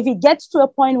it gets to a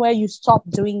point where you stop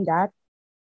doing that,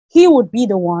 he would be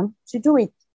the one to do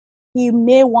it. He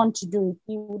may want to do it.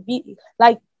 He would be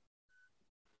like,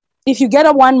 if you get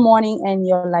up one morning and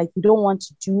you're like, you don't want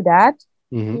to do that,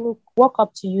 mm-hmm. He will walk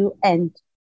up to you and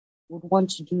would want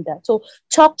to do that. So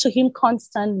talk to him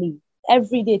constantly,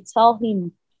 every day. Tell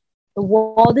him the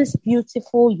world is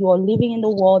beautiful. You're living in the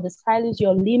world. The sky is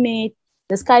your limit.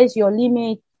 The sky is your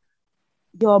limit.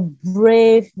 You're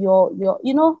brave. You're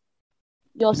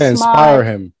smart. Inspire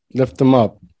him. Lift him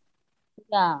up.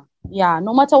 Yeah.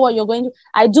 No matter what you're going to.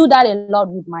 I do that a lot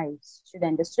with my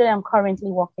student. The student I'm currently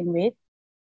working with,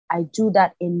 I do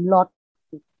that a lot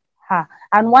with her.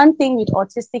 And one thing with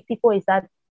autistic people is that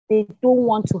they don't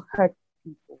want to hurt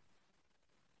people.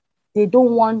 They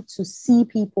don't want to see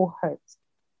people hurt.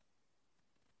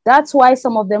 That's why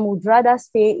some of them would rather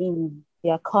stay in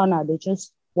their corner. They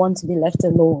just want to be left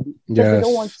alone. Because they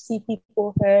don't want to see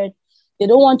people hurt. They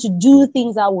don't want to do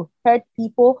things that will hurt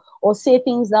people or say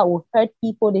things that will hurt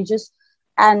people.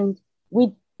 And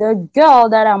with the girl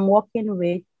that I'm working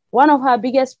with, one of her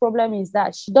biggest problems is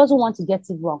that she doesn't want to get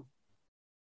it wrong.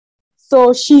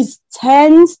 So she's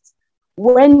tensed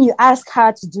when you ask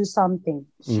her to do something.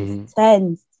 She's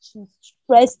tensed. She's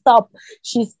stressed up.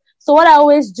 So what I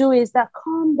always do is that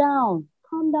calm down,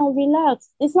 relax.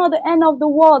 It's not the end of the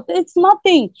world. It's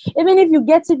nothing. Even if you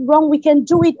get it wrong, we can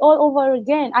do it all over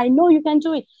again. I know you can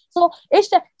do it. So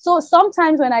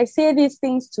sometimes when I say these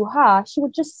things to her, she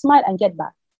would just smile and get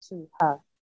back to her.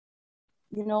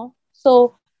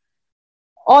 So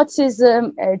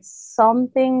autism, it's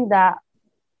something that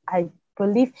I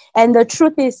believe. And the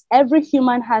truth is, every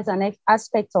human has an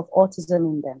aspect of autism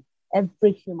in them.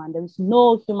 Every human. There is no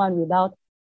human without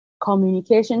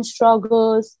communication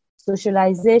struggles,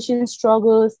 socialization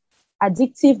struggles,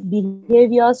 addictive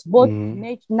behaviors, both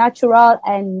natural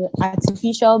and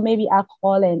artificial, maybe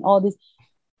alcohol and all this.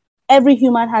 Every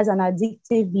human has an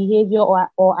addictive behavior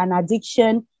or an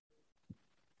addiction.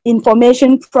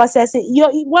 Information processing.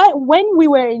 When we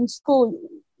were in school,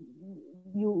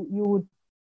 you would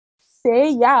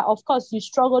say, yeah, of course, you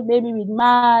struggled maybe with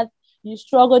math, you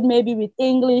struggled maybe with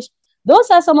English. Those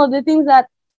are some of the things that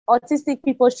autistic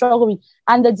people struggle with.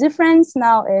 And the difference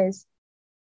now is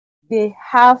they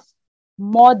have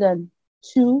more than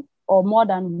two or more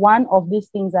than one of these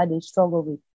things that they struggle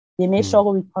with. They may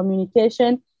struggle with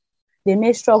communication. They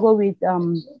may struggle with,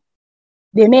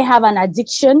 they may have an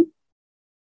addiction.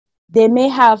 They may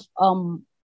have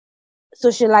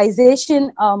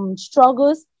socialization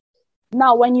struggles.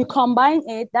 Now, when you combine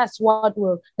it, that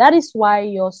is why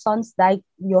your son's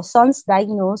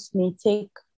diagnosis may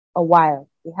take a while.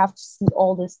 You have to see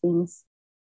all these things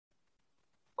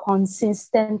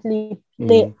consistently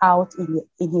play out in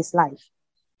his life.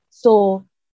 So,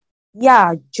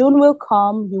 yeah, June will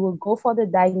come. You will go for the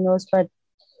diagnosis. But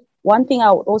one thing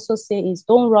I would also say is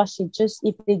don't rush it. Just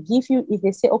if they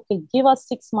say, okay, give us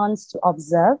 6 months to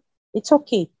observe, it's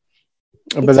okay.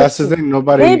 But that's the thing.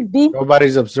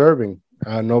 Nobody's observing.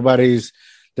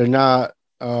 They're not.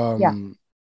 How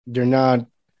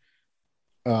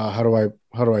do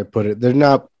I put it? They're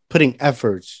not putting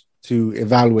efforts to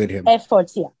evaluate him.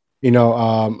 Efforts, yeah.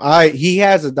 He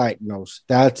has a diagnosis.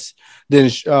 That's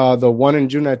the one in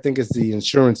June. I think is the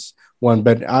insurance one.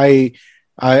 But I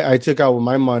took out with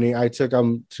my money. I took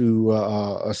him to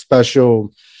a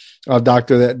special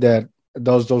doctor that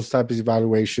does those types of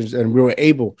evaluations, and we were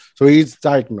able. So he's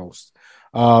diagnosed.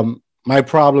 My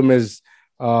problem is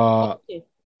the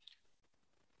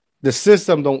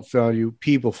system don't fail you;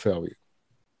 people fail you.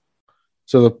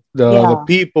 So the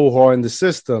people who are in the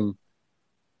system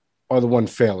are the one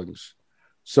failings.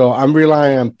 So I'm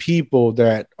relying on people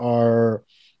that are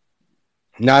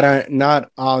not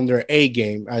on their A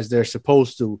game as they're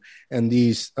supposed to in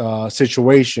these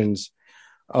situations,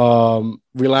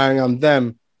 relying on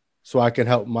them so I can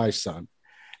help my son.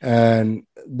 And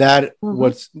that's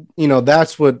what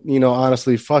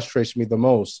honestly frustrates me the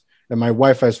most, and my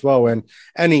wife as well, and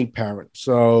any parent.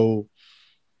 So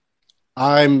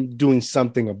I'm doing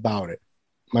something about it.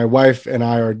 My wife and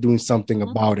I are doing something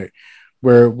about it.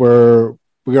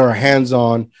 We are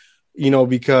hands-on,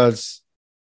 because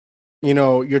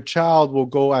your child will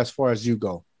go as far as you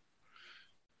go.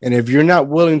 And if you're not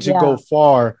willing to go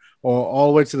far or all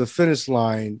the way to the finish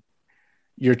line,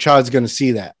 your child's going to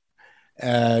see that.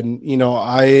 And,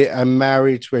 I am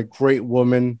married to a great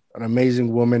woman, an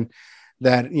amazing woman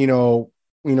that,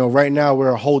 right now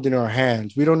we're holding our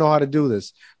hands. We don't know how to do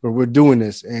this, but we're doing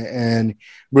this, and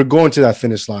we're going to that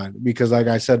finish line because, like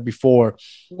I said before,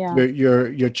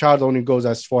 your child only goes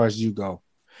as far as you go.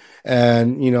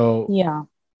 And,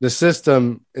 the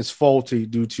system is faulty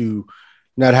due to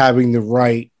not having the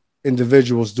right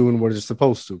individuals doing what it's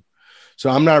supposed to.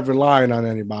 So I'm not relying on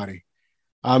anybody.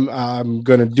 I'm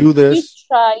gonna do this.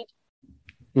 Have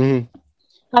you tried?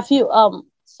 Have you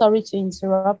sorry to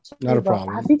interrupt. Not a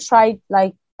problem. Have you tried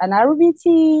like an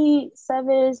RBT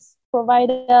service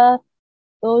provider?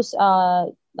 Those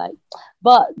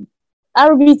but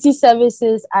RBT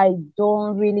services I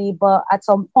don't really, but at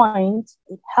some point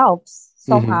it helps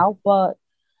somehow. But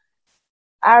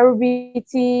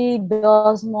RBT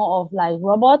does more of like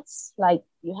robots, like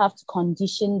you have to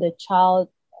condition the child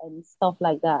and stuff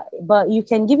like that. But you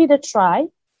can give it a try.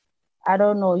 I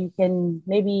don't know. You can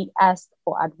maybe ask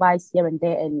for advice here and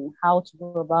there and how to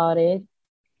go about it.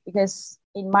 Because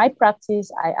in my practice,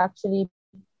 I actually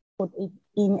put it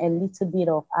in a little bit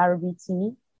of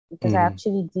RBT because I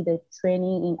actually did a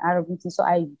training in RBT. So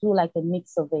I do like a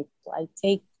mix of it. So I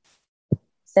take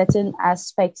certain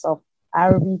aspects of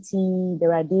RBT.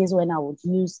 There are days when I would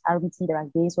use RBT. There are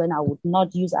days when I would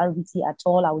not use RBT at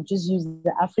all. I would just use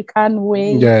the African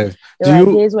way. Yes. There are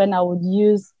days when I would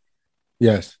use.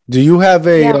 Yes. Do you have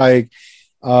when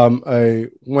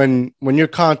you're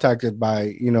contacted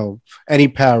by any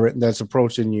parent that's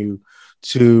approaching you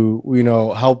to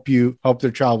help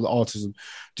their child with autism,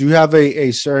 do you have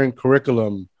a certain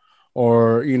curriculum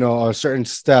or certain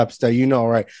steps that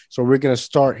right? So we're gonna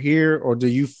start here, or do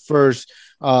you first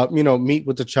meet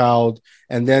with the child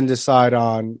and then decide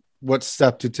on what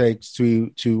step to take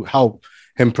to help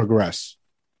him progress?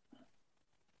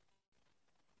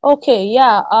 Okay,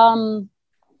 yeah.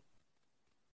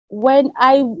 when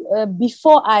I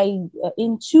before I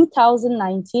in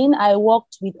 2019 I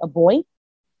worked with a boy.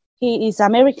 He is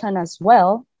American as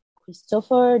well,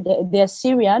 Christopher. They're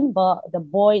Syrian, but the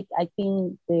boy, I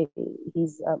think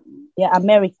they're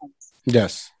Americans.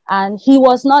 Yes. And he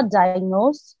was not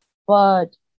diagnosed,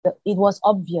 but it was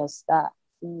obvious that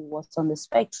he was on the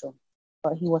spectrum,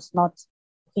 but he was not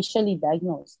officially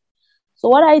diagnosed. So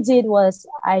what I did was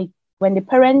when the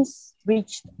parents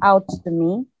reached out to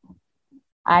me,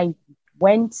 I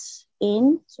went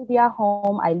into their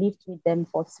home. I lived with them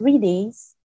for 3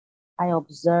 days. I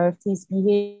observed his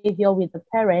behavior with the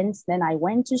parents. Then I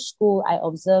went to school. I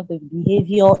observed the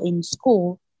behavior in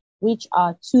school, which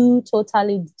are two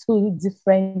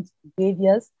different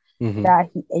behaviors that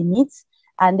he emits.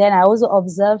 And then I also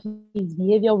observed his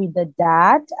behavior with the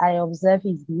dad. I observed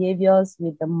his behaviors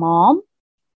with the mom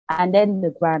and then the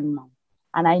grandma.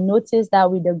 And I noticed that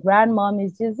with the grandmom,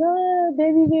 it's just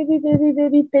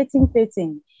baby,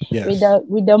 petting. Yes.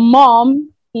 With the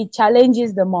mom, he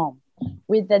challenges the mom.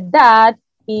 With the dad,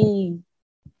 he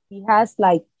has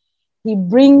like, he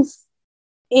brings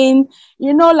in,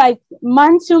 like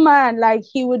man to man, like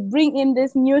he would bring in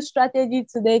this new strategy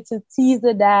today to tease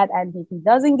the dad. And if he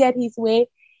doesn't get his way,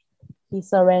 he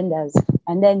surrenders.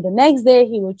 And then the next day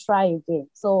he will try again.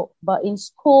 So, but in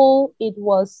school, it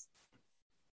was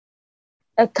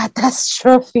a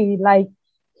catastrophe. Like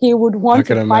he would want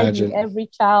to fight with every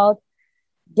child,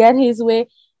 get his way.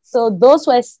 So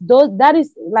that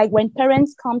is like when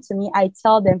parents come to me, I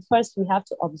tell them first we have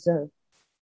to observe.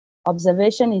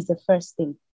 Observation is the first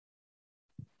thing.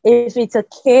 If it's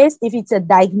a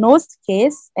diagnosed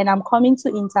case and I'm coming to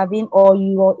intervene, or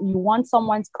you want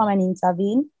someone to come and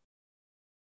intervene,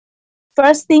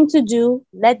 first thing to do,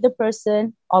 let the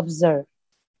person observe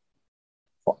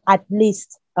for at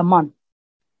least a month.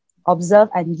 Observe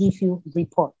and give you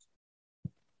report.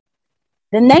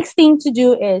 The next thing to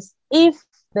do is, if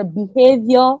the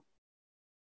behavior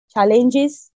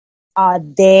challenges are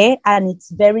there and it's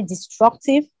very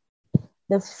destructive,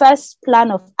 the first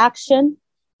plan of action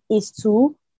is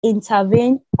to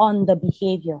intervene on the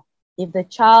behavior. If the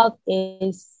child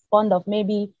is fond of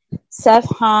maybe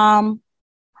self-harm,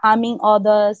 harming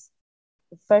others,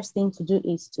 the first thing to do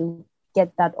is to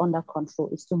get that under control,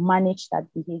 is to manage that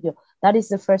behavior. That is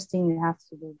the first thing you have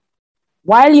to do.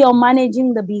 While you're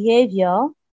managing the behavior,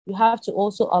 you have to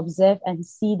also observe and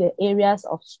see the areas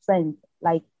of strength,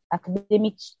 like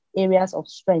academic areas of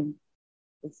strength.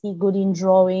 Is he good in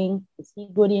drawing? Is he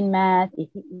good in math?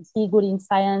 Is he good in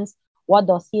science? What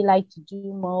does he like to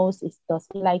do most? Does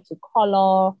he like to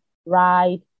color,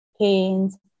 write,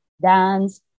 paint,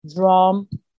 dance, drum?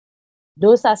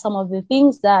 Those are some of the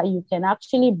things that you can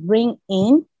actually bring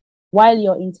in while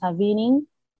you're intervening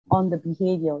on the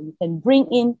behavior. You can bring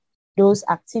in those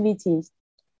activities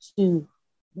to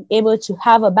be able to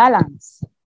have a balance,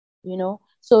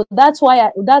 So that's what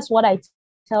I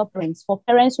tell parents. For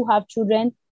parents who have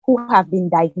children who have been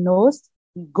diagnosed,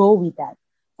 we go with that.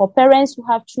 For parents who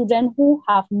have children who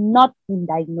have not been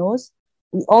diagnosed,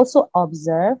 we also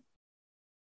observe.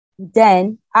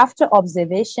 Then after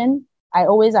observation, I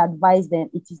always advise them,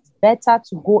 it is better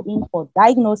to go in for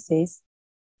diagnosis,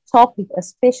 talk with a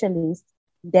specialist,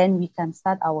 then we can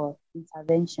start our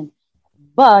intervention.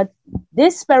 But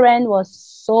this parent was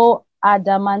so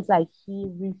adamant, like he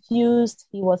refused.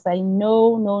 He was like,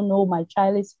 no, my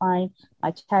child is fine.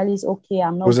 My child is okay.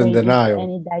 I'm not going in for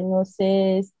any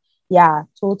diagnosis. Yeah,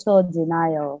 total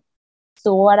denial.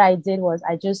 So what I did was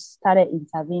I just started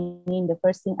intervening. The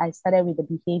first thing I started with the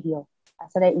behavior. I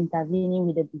started intervening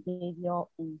with the behavior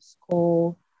in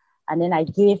school. And then I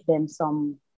gave them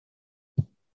some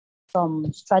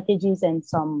strategies and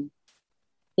some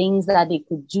things that they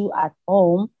could do at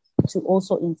home to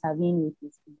also intervene with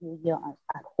this behavior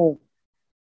at home.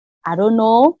 I don't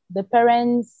know, the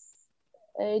parents,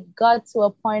 it got to a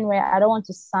point where I don't want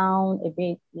to sound a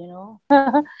bit,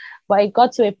 but it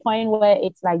got to a point where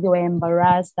it's like they were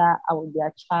embarrassed that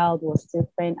their child was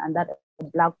different and that a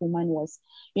Black woman was,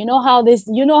 some of these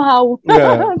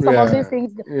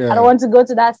things, I don't want to go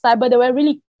to that side, but they were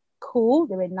really cool.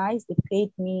 They were nice. They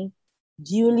paid me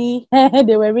duly.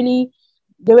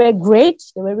 They were great.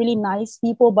 They were really nice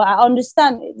people, but I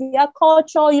understand their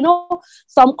culture,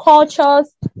 some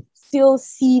cultures still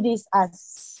see this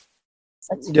as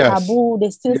a taboo.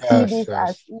 They still see this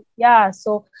as,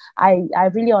 so I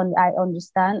really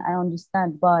understand.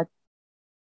 But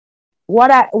what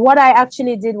I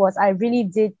actually did was I really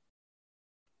did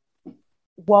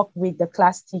work with the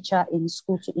class teacher in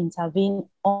school to intervene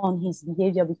on his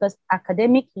behavior, because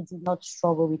academic, he did not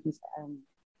struggle with his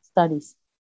studies.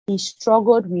 He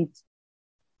struggled with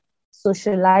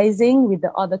socializing with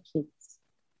the other kids.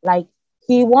 Like,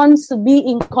 he wants to be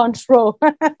in control.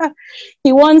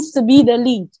 He wants to be the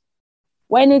lead.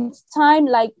 When it's time,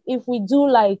 like if we do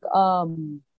like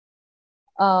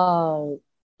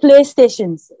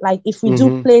PlayStations, like if we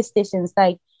do PlayStations,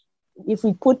 like if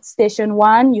we put station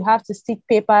 1, you have to stick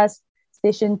papers.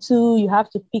 Station 2, you have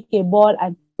to pick a ball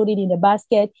and put it in the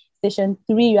basket. Station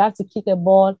 3, you have to kick a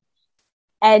ball.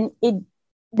 And it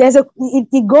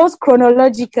goes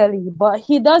chronologically, but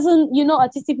he doesn't,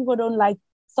 autistic people don't like,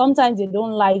 sometimes they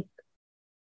don't like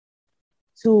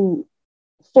to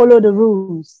follow the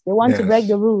rules. They want to break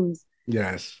the rules.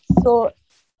 Yes. So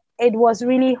it was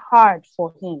really hard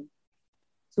for him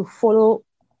to follow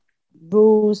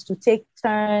rules, to take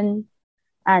turns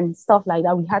and stuff like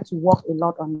that. We had to work a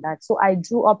lot on that. So I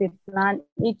drew up a plan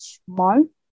each month.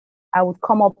 I would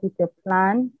come up with a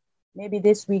plan. Maybe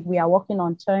this week we are working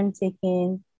on turn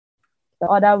taking. The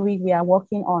other week we are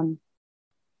working on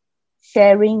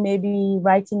sharing, maybe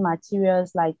writing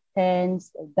materials like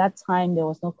pens. At that time there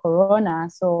was no corona.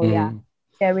 So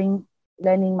sharing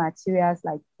learning materials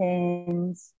like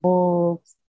pens,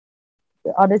 books.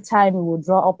 The other time we would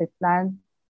draw up a plan,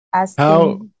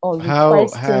 asking or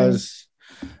requesting.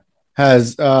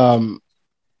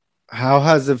 How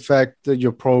has it affected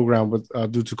your program with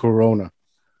due to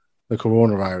the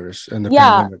coronavirus and the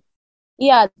pandemic?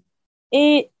 Yeah,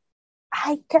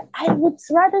 I would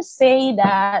rather say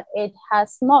that it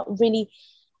has not really,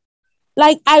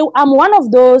 like, I'm one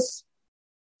of those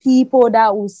people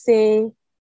that will say,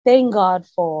 thank God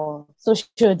for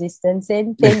social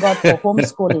distancing, thank God for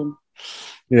homeschooling.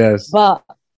 Yes. But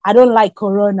I don't like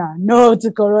corona. No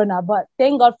to corona. But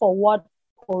thank God for what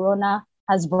corona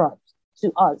has brought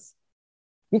to us.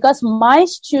 Because my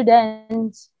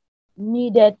students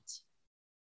needed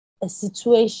a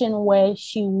situation where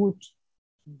she would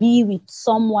be with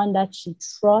someone that she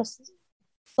trusts,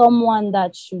 someone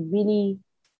that she really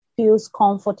feels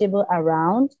comfortable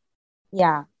around.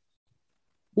 Yeah.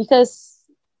 Because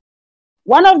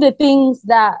one of the things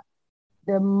that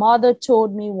the mother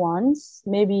told me once,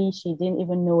 maybe she didn't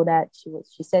even know that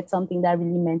she said something that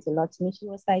really meant a lot to me. She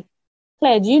was like,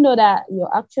 Claire, do you know that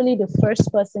you're actually the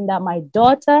first person that my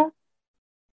daughter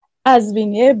has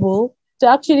been able to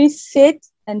actually sit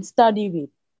and study with?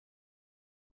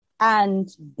 And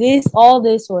all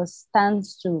this was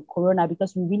thanks to corona,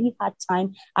 because we really had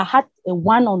time. I had a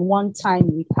one-on-one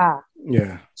time with her.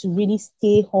 Yeah. To really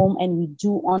stay home and we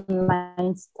do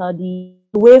online study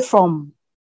away from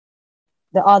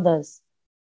the others.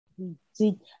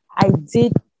 I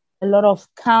did a lot of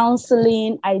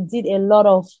counseling. I did a lot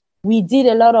of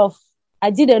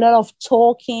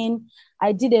talking.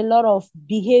 I did a lot of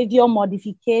behavior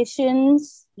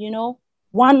modifications,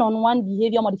 one-on-one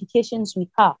behavior modifications with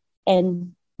her.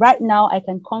 And right now I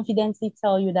can confidently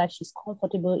tell you that she's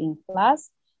comfortable in class.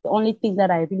 The only thing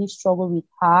that I really struggle with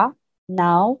her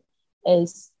now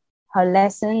is her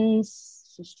lessons.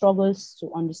 She struggles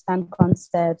to understand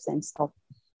concepts and stuff,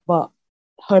 but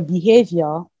her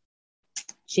behavior,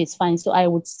 she's fine. So I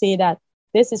would say that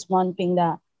this is one thing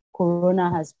that corona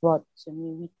has brought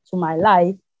to my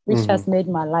life, which has made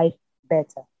my life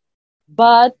better.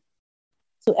 But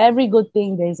to every good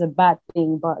thing, there's a bad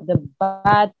thing. But the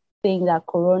bad thing that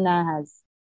corona has,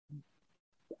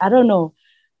 I don't know,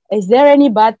 is there any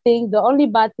bad thing? The only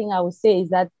bad thing I would say is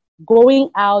that going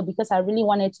out, because I really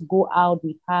wanted to go out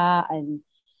with her and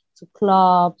to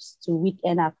clubs, to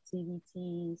weekend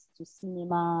activities, to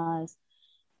cinemas,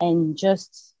 and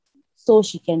just so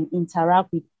she can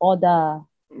interact with other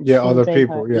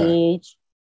people her age.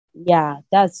 Yeah,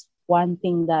 that's one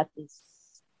thing that is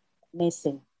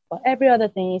missing. But every other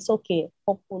thing is okay.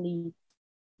 Hopefully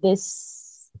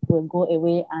this will go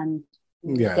away and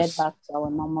get back to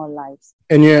our normal lives.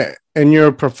 In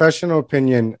your professional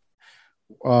opinion,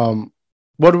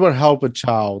 what would help a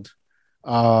child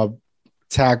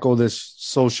tackle this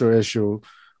social issue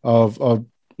of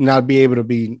not be able to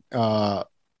be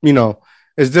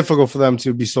it's difficult for them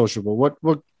to be sociable?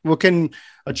 What can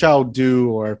a child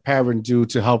do or a parent do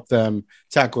to help them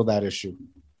tackle that issue?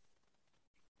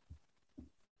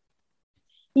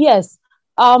 Yes.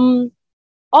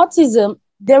 Autism,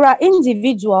 there are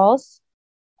individuals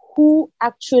who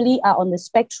actually are on the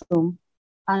spectrum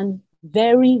and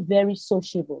very, very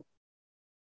sociable.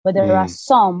 But there are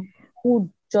some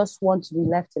who just want to be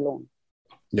left alone.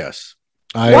 Yes.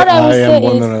 I am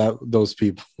one of those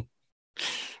people.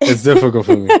 It's difficult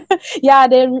for me. Yeah,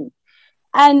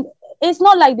 and it's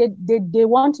not like they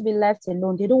want to be left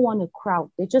alone. They don't want a crowd.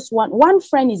 They just want one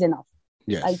friend is enough.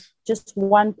 Yes. Like just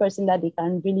one person that they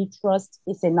can really trust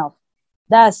is enough.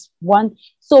 That's one.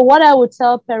 So what I would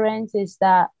tell parents is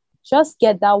that just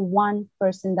get that one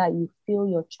person that you feel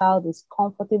your child is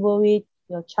comfortable with,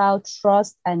 your child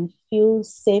trusts and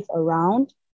feels safe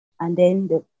around, and then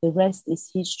the rest is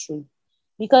history.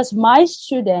 Because my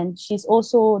student, she's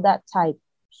also that type.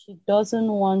 She doesn't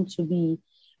want to be,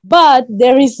 but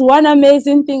there is one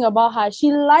amazing thing about her.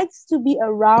 She likes to be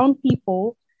around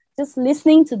people, just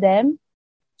listening to them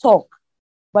talk,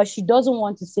 but she doesn't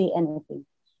want to say anything.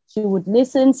 She would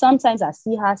listen. Sometimes I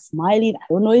see her smiling. I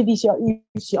don't know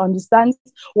if she understands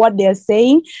what they're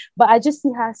saying, but I just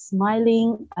see her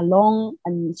smiling along,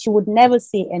 and she would never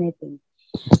say anything.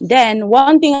 Then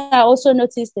one thing I also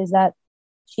noticed is that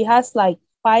she has like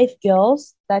 5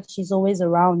 girls that she's always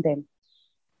around them.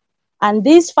 And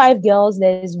these 5 girls,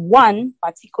 there's one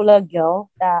particular girl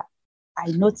that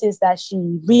I noticed that she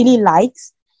really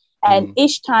likes. And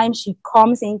each time she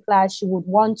comes in class, she would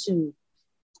want to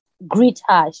greet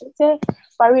her. She'd say,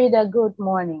 Farida, good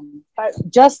morning.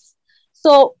 Just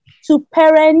so, to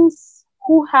parents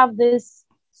who have this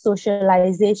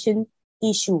socialization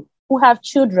issue, who have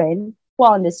children who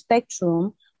are on the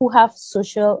spectrum, who have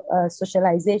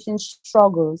socialization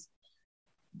struggles,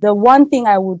 the one thing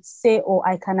I would say or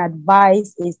I can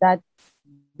advise is that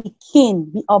be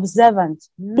keen, be observant,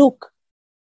 look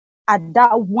at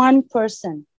that one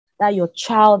person that your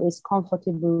child is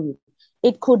comfortable with.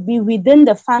 It could be within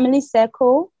the family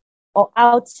circle or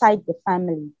outside the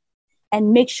family,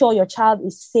 and make sure your child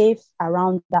is safe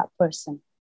around that person.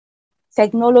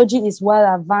 Technology is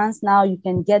well advanced now. You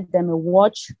can get them a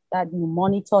watch that you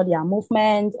monitor their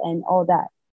movement and all that.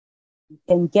 You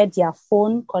can get their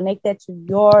phone connected to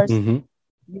yours, you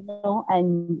know,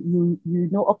 and you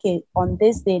know, okay, on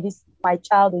this day, my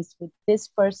child is with this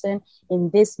person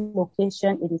in this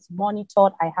location. It is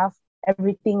monitored. I have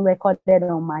everything recorded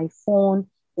on my phone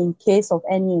in case of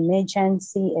any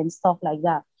emergency and stuff like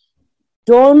that.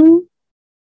 Don't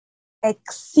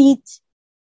exceed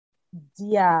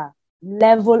their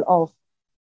level of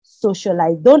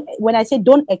socialize. When I say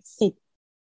don't exceed,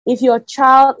 if your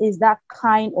child is that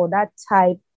kind or that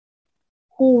type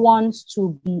who wants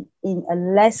to be in a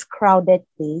less crowded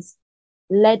place,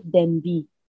 let them be.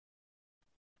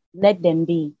 Let them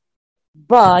be.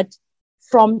 But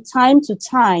from time to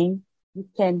time, you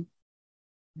can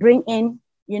bring in,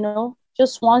 you know,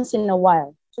 just once in a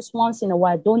while.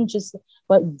 Don't just,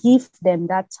 but give them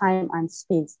that time and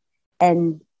space,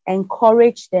 and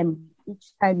encourage them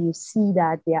each time you see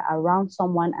that they are around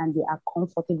someone and they are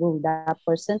comfortable with that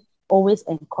person. Always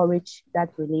encourage that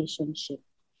relationship.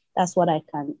 That's what I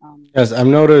can. Yes, I've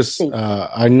noticed.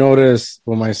 I noticed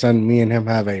with my son, me and him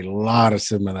have a lot of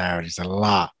similarities. A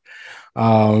lot.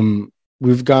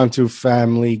 We've gone to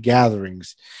family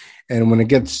gatherings, and when it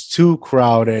gets too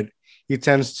crowded, he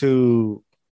tends to,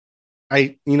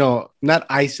 not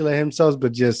isolate himself,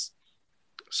 but just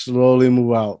slowly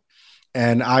move out.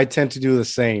 And I tend to do the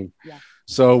same. Yeah.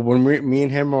 So when me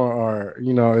and him are,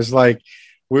 it's like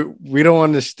we don't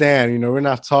understand. We're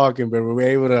not talking, but we're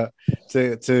able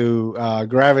to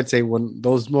gravitate when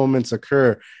those moments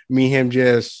occur. Me and him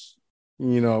just,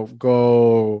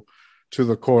 go to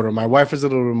the corner. My wife is a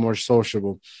little bit more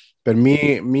sociable, but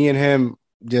me and him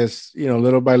just,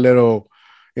 little by little,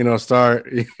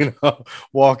 start,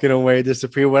 walking away,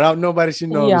 disappear without nobody should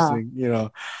noticing. Yeah.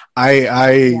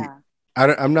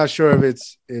 I'm not sure if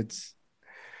it's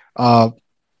my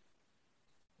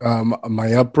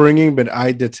upbringing, but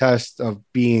I detest of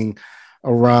being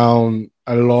around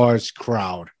a large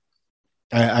crowd.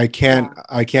 I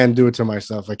can't do it to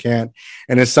myself. I can't,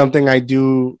 and it's something I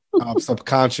do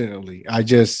subconsciously. I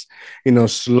just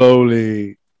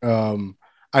slowly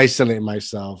isolate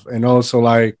myself, and also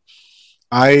like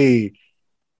my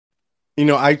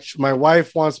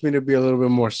wife wants me to be a little bit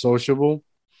more sociable.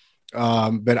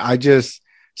 But I just,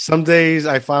 some days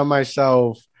I find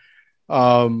myself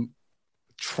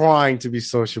trying to be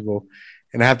sociable,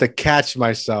 and I have to catch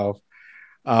myself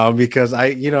because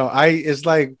it's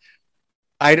like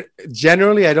I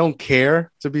don't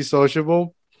care to be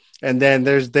sociable, and then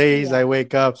there's days I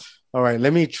wake up, all right,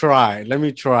 let me try,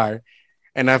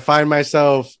 and I find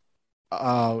myself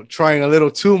trying a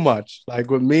little too much.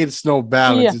 Like with me, it's no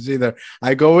balance. It's either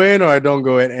I go in or I don't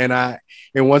go in, and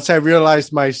once I realize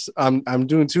I'm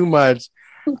doing too much,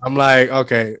 I'm like,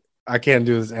 okay, I can't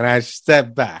do this, and I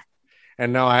step back,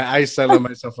 and now I isolate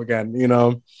myself again.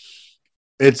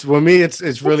 It's for me,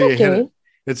 it's really okay.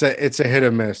 It's a hit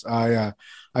or miss. I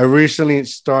recently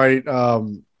started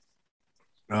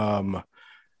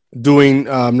doing.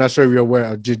 I'm not sure if you're aware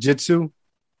of jiu-jitsu.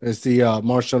 It's the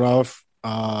martial art,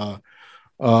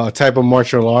 type of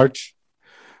martial arts.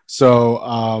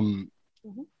 So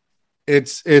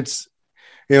it's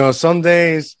some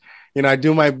days I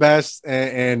do my best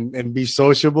and be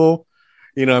sociable.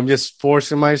 I'm just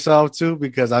forcing myself to,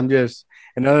 because I'm just,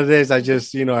 and other days I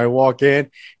just, I walk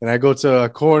in and I go to a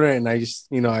corner and I just,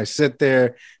 I sit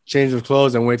there, change of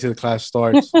clothes and wait till the class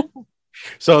starts.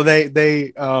 So it's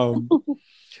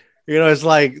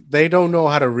like they don't know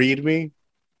how to read me,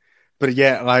 but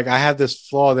yet like I have this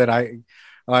flaw that I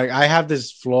have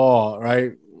this flaw,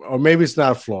 right? Or maybe it's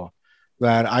not a flaw,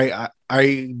 that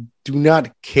I do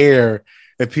not care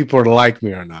if people are like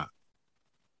me or not.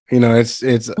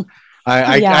 It's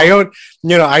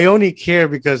I only care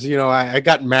because I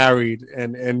got married,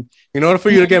 and in order for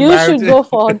you to get married, you should go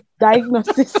for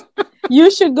diagnosis.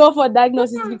 You should go for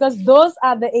diagnosis, because those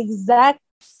are the exact,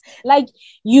 like,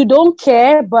 you don't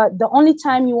care, but the only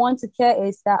time you want to care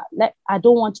is that, like, I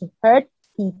don't want to hurt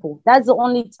people. That's the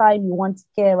only time you want to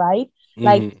care, right? Mm-hmm.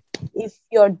 Like, if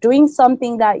you're doing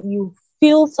something that you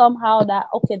feel somehow that,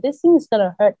 okay, this thing is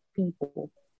gonna hurt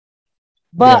people,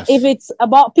 but if it's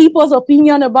about people's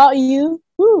opinion about you,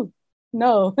 no.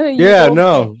 No,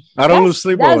 I don't lose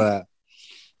sleep over that.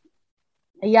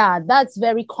 Yeah, that's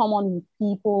very common with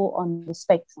people on the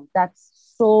spectrum. That's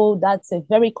a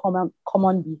very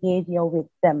common behavior with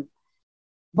them.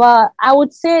 But I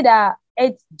would say that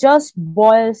it just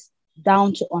boils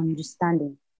down to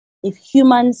understanding. If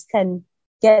humans can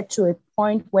get to a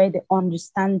point where they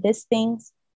understand these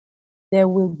things, there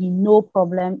will be no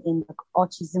problem in the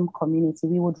autism community.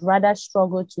 We would rather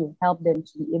struggle to help them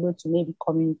to be able to maybe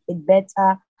communicate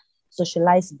better,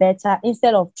 socialize better,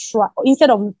 instead of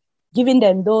giving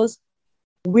them those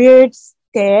weird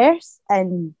stares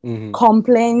and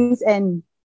complaints and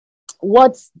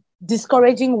what's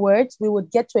discouraging words. We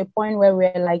would get to a point where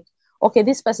we're like, okay,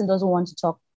 this person doesn't want to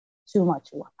talk too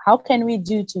much. How can we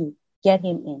do to get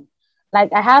him in?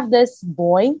 Like, I have this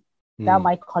boy that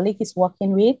my colleague is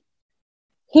working with.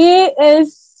 He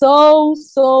is so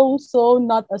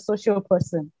not a social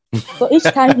person. So each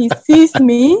time he sees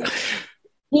me,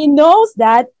 he knows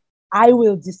that I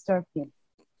will disturb him.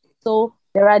 So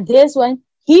there are days when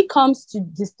he comes to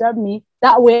disturb me.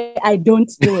 That way I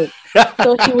don't do it.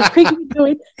 So he will quickly do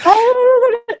it.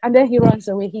 And then he runs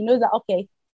away. He knows that, okay,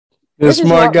 you're a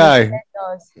smart guy.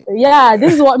 Yeah,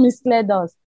 this is what Miss Claire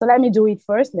does. So let me do it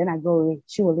first, then I go away.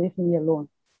 She will leave me alone.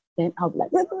 Then I'll be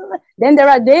like, then there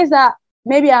are days that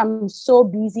maybe I'm so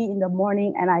busy in the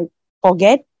morning and I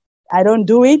forget. I don't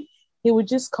do it. He would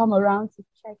just come around to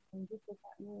check and just look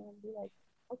at me and be like,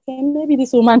 okay, maybe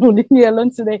this woman will leave me alone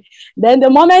today. Then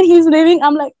the moment he's leaving,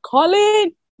 I'm like,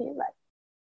 Colin.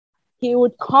 He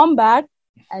would come back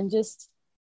and just,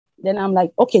 then I'm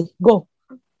like, okay, go.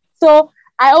 So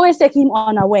I always take him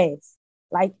unawares.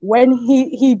 Like when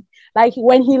he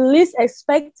least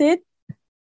expects it,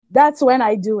 that's when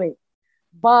I do it.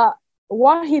 But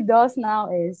what he does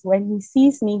now is when he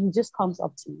sees me, he just comes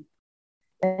up to me.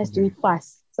 Let's do it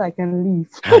fast so I can leave.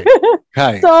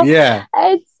 Hi. So yeah.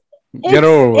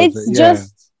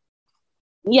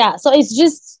 So it's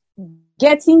just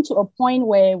getting to a point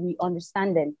where we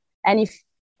understand them. And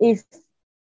if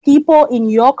people in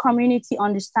your community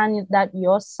understand that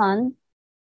your son,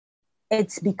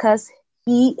 it's because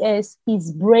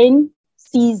his brain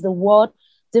sees the world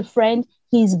different,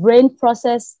 his brain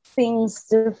processes things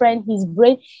different,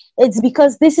 it's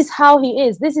because this is how he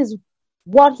is, this is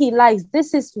what he likes,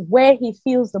 this is where he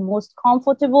feels the most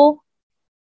comfortable.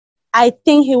 I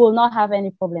think he will not have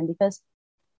any problem, because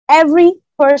every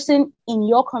person in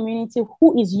your community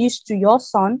who is used to your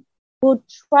son will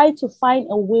try to find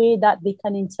a way that they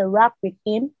can interact with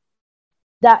him,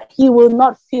 that he will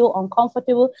not feel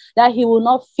uncomfortable, that he will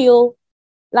not feel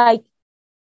like,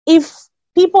 if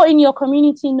people in your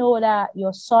community know that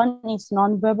your son is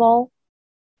nonverbal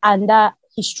and that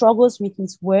he struggles with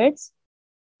his words,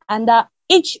 and that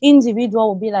each individual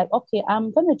will be like, okay,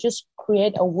 I'm going to just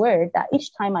create a word that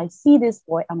each time I see this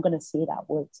boy, I'm going to say that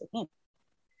word to him.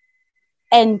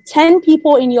 And 10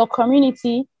 people in your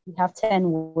community, you have 10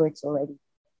 words already.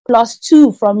 Plus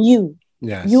 2 from you.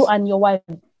 Yes. You and your wife,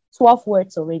 12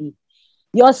 words already.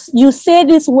 You say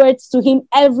these words to him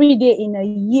every day in a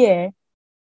year,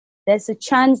 there's a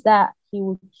chance that he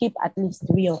will keep at least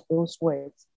 3 of those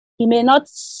words. He may not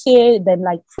say them,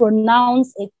 like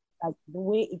pronounce it like the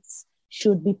way it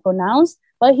should be pronounced,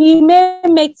 but he may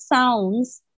make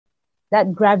sounds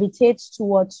that gravitates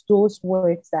towards those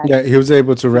words. He was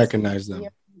able to recognize them.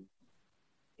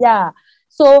 Yeah.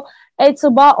 So it's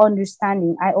about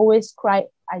understanding. I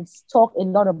talk a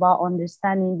lot about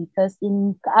understanding, because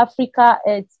in Africa,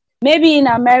 it's maybe in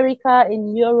America,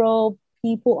 in Europe,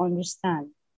 people understand.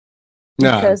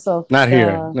 Because of not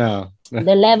here. No.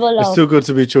 The level it's too good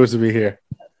to be true to be here.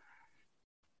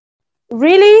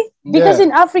 Really? Because Yeah.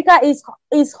 in Africa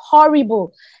is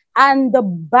horrible. And the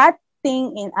bad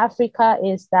thing in Africa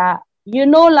is that,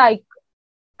 like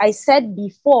I said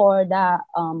before, that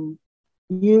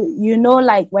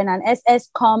like when an SS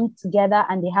come together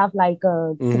and they have like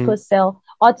a sickle cell,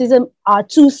 autism are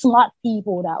two smart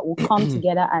people that will come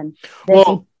together, and there's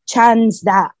a Well, chance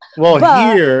that. well,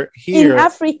 But in here,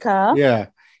 Africa, yeah,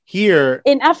 here.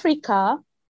 in Africa,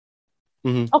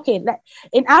 Mhm. okay,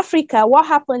 in Africa, what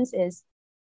happens is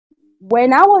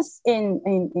when I was in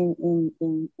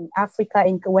Africa,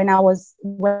 when I was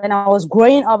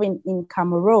growing up in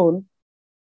Cameroon,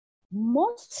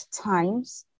 most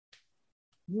times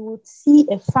you would see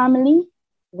a family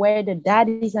where the dad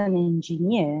is an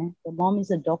engineer, the mom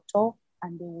is a doctor,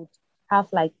 and they would have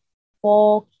like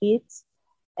 4 kids.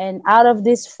 And out of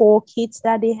these 4 kids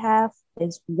that they have,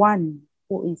 there's one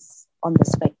who is on the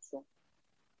spectrum,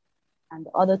 and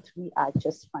the other 3 are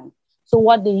just fine. So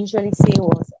what they usually say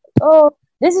was, oh,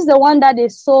 this is the one that they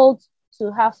sold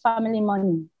to have family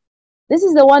money. This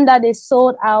is the one that they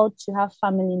sold out to have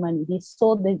family money. They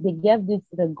gave this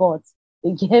to the gods.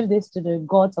 They gave this to the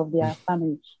gods of their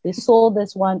family. They sold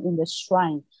this one in the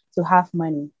shrine to have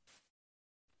money.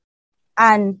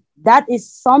 And that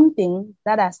is something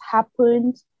that has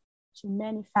happened to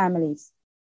many families.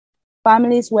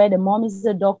 Families where the mom is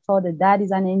a doctor, the dad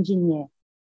is an engineer.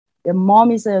 The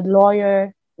mom is a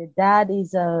lawyer, the dad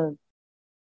is a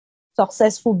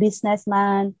successful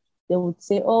businessman. They would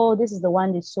say, oh, this is the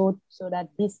one they sold so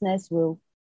that business will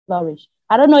flourish.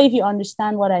 I don't know if you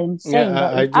understand what I'm saying, Yeah,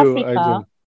 but in I do. I Africa, do.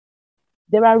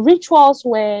 there are rituals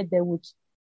where they would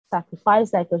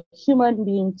sacrifice like a human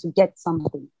being to get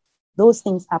something. Those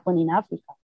things happen in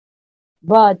Africa.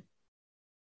 But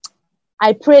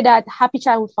I pray that Happy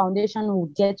Childhood Foundation will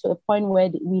get to a point where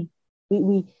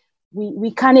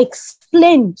we can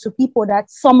explain to people that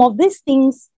some of these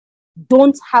things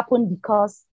don't happen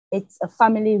because it's a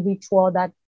family ritual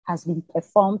that has been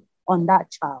performed on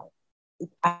that child.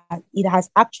 It has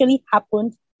actually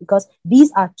happened because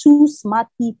these are two smart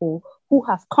people who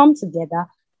have come together,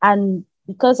 and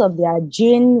because of their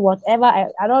gene, whatever,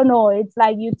 I don't know, it's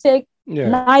like you take Yeah.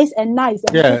 nice and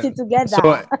put Yeah. it together.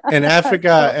 So So, In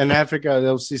Africa,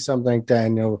 they'll see something like that,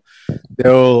 and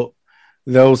they'll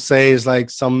they'll say it's like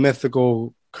some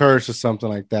mythical curse or something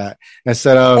like that,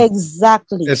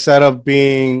 exactly. instead of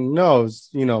being no,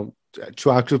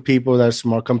 two actual people that are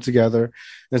smart come together,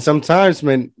 and sometimes,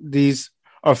 man, these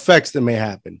are effects that may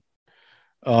happen.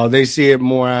 They see it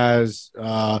more as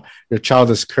your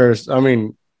child is cursed. I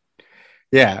mean,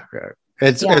 yeah, Yeah.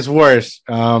 it's worse.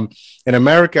 In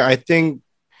America, I think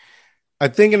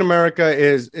in America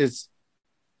is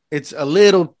it's a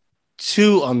little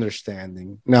too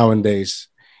understanding nowadays.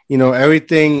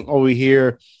 Everything over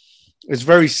here is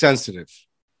very sensitive.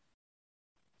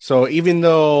 So even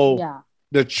though Yeah.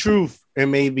 the truth it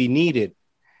may be needed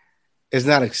is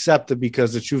not accepted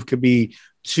because the truth could be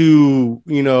too,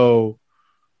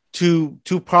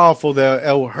 too powerful that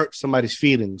it will hurt somebody's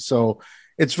feelings. So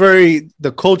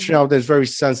the culture out there is very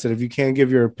sensitive. You can't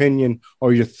give your opinion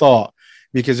or your thought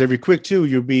because if you're quick too,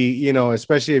 you'll be,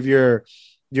 especially if you're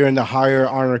in the higher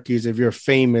hierarchies, if you're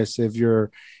famous, if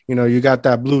you're, you got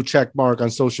that blue check mark on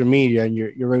social media and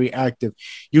you're very active,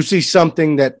 you see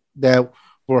something that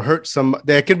will hurt some.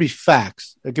 That could be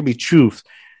facts, it could be truth,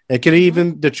 it could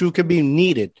even the truth could be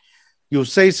needed. You'll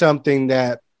say something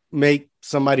that make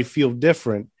somebody feel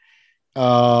different,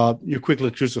 you're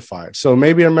quickly crucified. So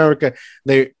maybe in America,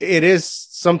 it is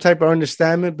some type of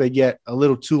understanding, but yet a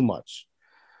little too much.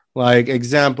 Like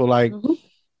example, Mm-hmm.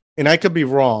 and I could be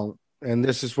wrong, and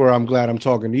this is where I'm glad I'm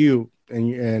talking to you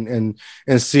and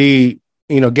see,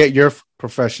 get your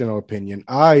professional opinion.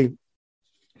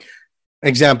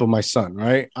 Example, my son,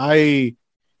 right?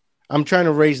 I'm trying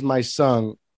to raise my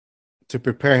son to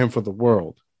prepare him for the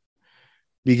world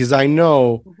because I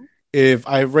know Mm-hmm. if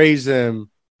I raise him,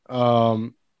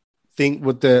 think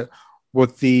with the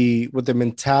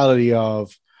mentality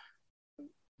of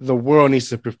the world needs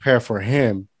to prepare for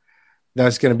him,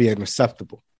 that's going to be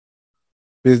unacceptable.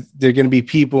 There are going to be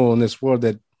people in this world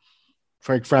that,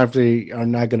 frankly, are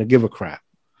not going to give a crap.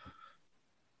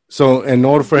 So, in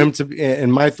order for Mm-hmm. him to,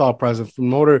 in my thought process,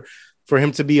 in order for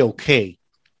him to be okay,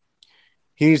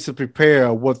 he needs to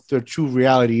prepare what the true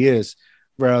reality is,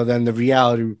 rather than the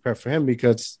reality prepare for him,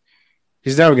 because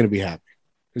he's never going to be happy.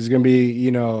 It's going to be,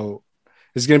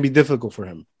 it's going to be difficult for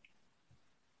him.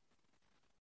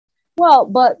 Well,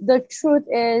 but the truth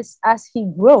is, as he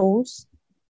grows,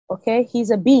 okay, he's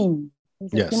a being.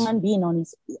 He's a Yes. human being on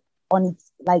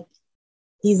its like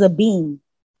he's a being,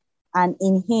 and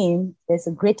in him there's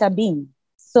a greater being.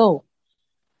 So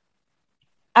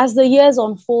as the years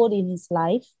unfold in his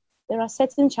life, there are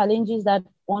certain challenges that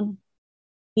on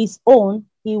his own,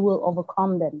 he will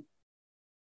overcome them.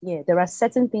 Yeah, there are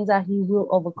certain things that he will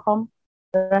overcome.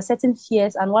 There are certain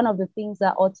fears. And one of the things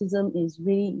that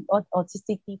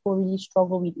autistic people really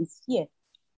struggle with is fear.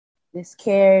 They're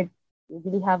scared. They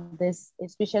really have this,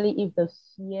 especially if the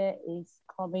fear is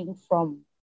coming from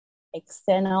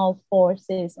external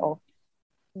forces or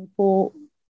people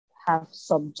have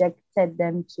subjected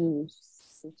them to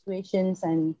situations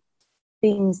and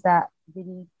things that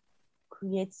really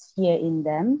creates fear in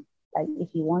them. Like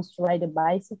if he wants to ride a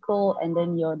bicycle and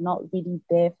then you're not really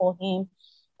there for him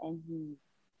and he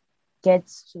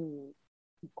gets to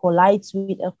collide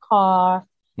with a car,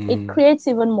 it creates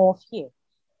even more fear.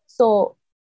 So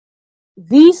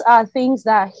these are things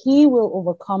that he will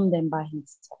overcome them by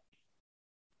himself.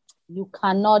 You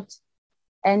cannot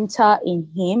enter in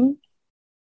him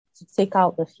to take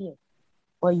out the fear,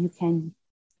 but you can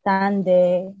stand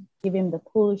there, give him the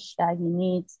push that he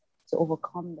needs to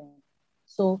overcome them.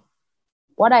 So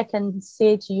what I can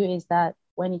say to you is that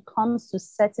when it comes to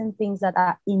certain things that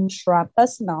are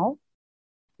intrapersonal,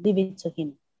 leave it to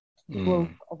him. He will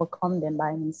overcome them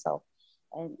by himself.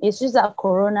 And it's just that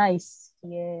Corona is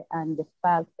here and the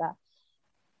fact that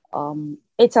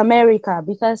it's America,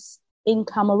 because in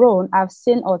Cameroon, I've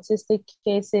seen autistic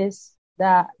cases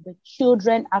that the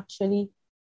children actually,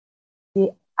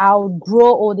 they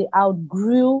outgrew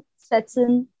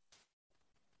certain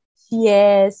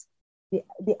fears,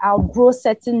 they outgrow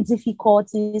certain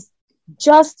difficulties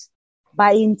just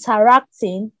by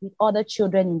interacting with other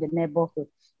children in the neighborhood.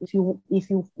 If you've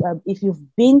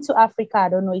been to Africa, I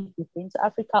don't know if you've been to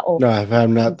Africa or no, I've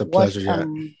not the pleasure yet.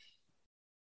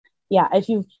 Yeah, if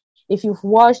you've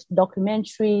watched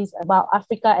documentaries about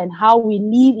Africa and how we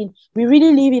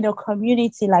really live in a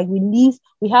community. Like we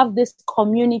have this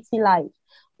community life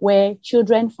where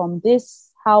children from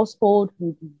this household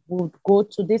would go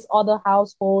to this other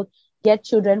household, get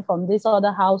children from this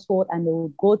other household, and they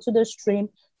would go to the stream,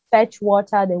 fetch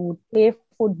water, they would play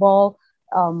football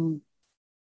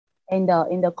in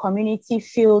the community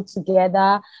field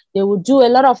together. They would do a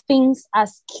lot of things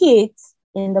as kids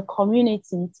in the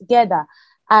community together.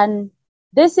 And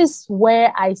this is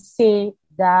where I say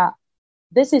that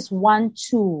this is one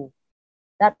tool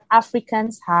that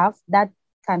Africans have that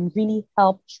can really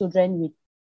help children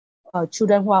who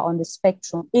are on the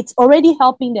spectrum. It's already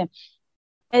helping them.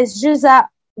 It's just that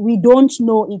we don't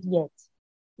know it yet.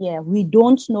 Yeah, we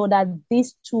don't know that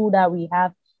this tool that we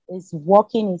have is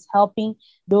working, is helping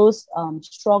those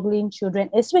struggling children,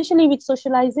 especially with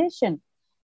socialization.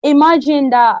 Imagine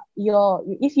that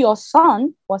if your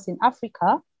son was in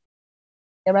Africa,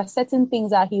 there are certain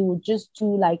things that he would just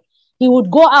do, like he would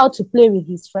go out to play with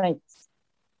his friends.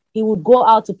 He would go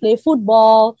out to play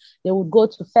football. They would go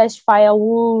to fetch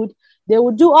firewood. They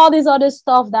would do all this other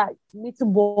stuff that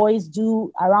little boys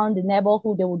do around the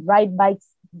neighborhood. They would ride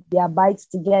their bikes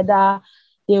together.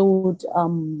 They would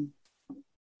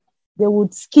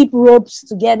skip ropes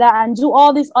together and do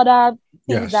all these other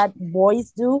things that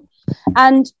boys do.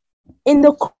 And in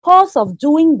the course of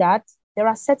doing that, there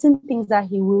are certain things that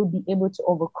he will be able to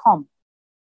overcome.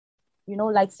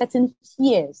 Like certain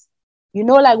fears.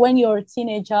 Like when you're a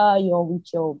teenager, you're with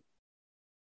your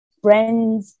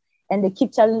friends and they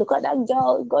keep telling you, look at that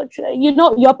girl, go try.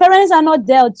 Your parents are not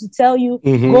there to tell you,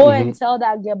 and tell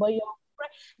that girl, but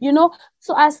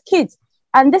so as kids,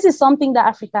 and this is something that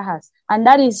Africa has, and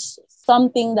that is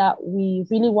something that we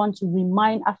really want to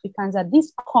remind Africans, that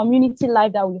this community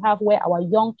life that we have where our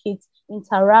young kids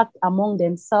interact among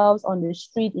themselves on the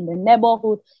street, in the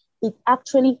neighborhood, it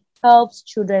actually helps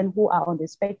children who are on the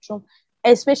spectrum,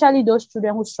 especially those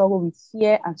children who struggle with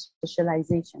fear and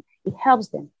socialization. It helps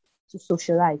them to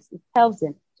socialize. It helps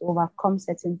them to overcome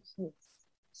certain fears.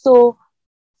 So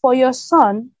for your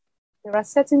son, there are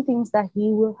certain things that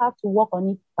he will have to work on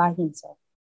it by himself.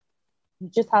 You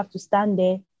just have to stand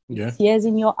there, tears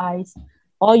in your eyes.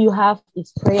 All you have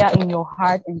is prayer in your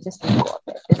heart and just God.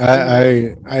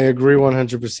 I agree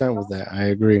 100% with that. I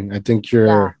agree. I think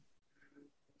you're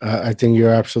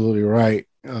absolutely right.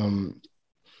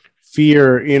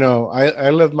 Fear, I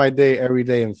live my day every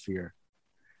day in fear,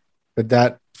 but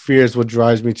that fear is what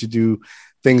drives me to do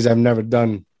things I've never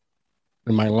done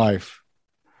in my life.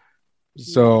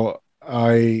 So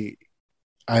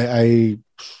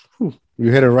you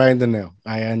hit it right in the nail.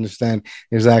 I understand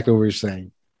exactly what you're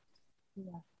saying.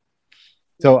 Yeah.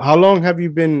 So how long have you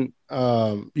been,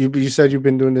 you said you've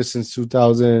been doing this since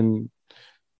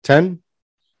 2010?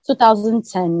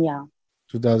 2010, yeah.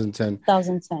 2010.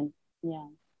 2010, yeah.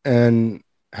 And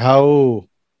how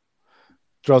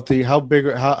throughout the how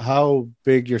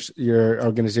big your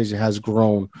organization has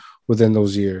grown within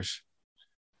those years?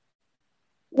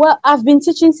 Well, I've been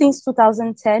teaching since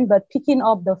 2010, but picking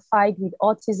up the fight with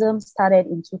autism started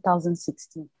in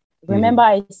 2016. Remember,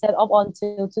 I said up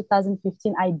until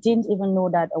 2015, I didn't even know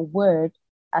that a word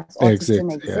as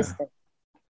autism existed.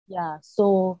 Yeah.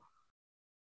 So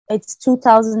it's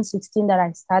 2016 that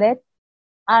I started.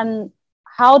 And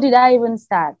how did I even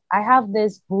start? I have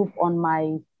this group on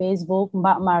my Facebook,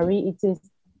 Marie. It is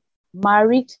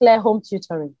Marie Claire Home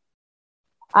Tutoring.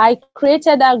 I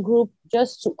created that group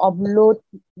just to upload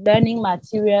learning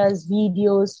materials,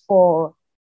 videos for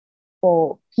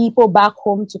people back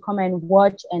home to come and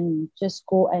watch and just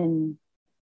go and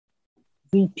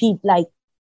repeat, like,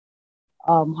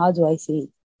 how do I say it?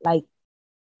 Like,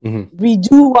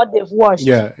 redo what they've watched.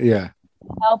 Yeah.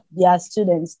 Help their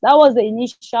students. That was the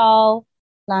initial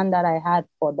plan that I had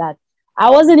for that.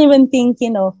 I wasn't even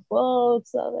thinking of,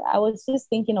 I was just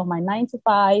thinking of my 9 to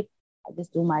 5. I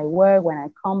just do my work. When I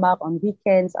come back on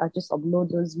weekends, I just upload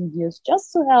those videos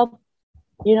just to help,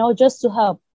 just to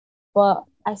help. But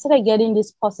I started getting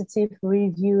these positive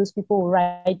reviews. People will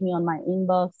write me on my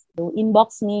inbox. They will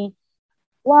inbox me.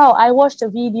 Wow, I watched a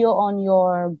video in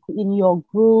your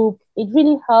group. It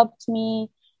really helped me.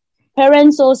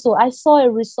 Parents also, I saw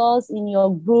a resource in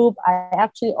your group. I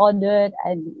actually ordered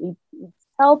and it's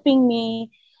helping me.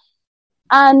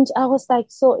 And I was like,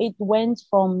 so it went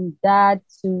from that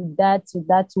to that to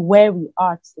that to where we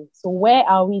are today. So where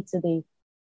are we today?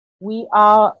 We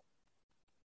are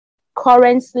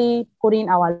currently putting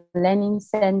our learning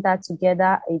center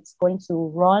together. It's going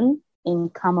to run in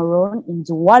Cameroon, in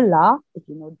Douala, if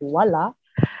you know Douala.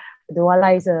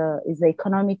 Douala is the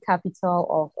economic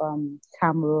capital of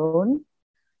Cameroon.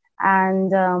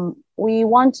 And we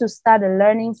want to start a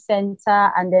learning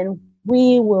center, and then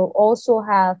we will also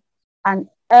have an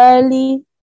early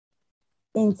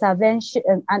intervention,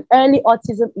 an early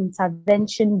autism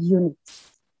intervention unit,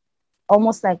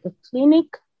 almost like a clinic,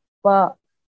 but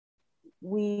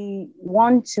we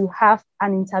want to have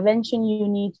an intervention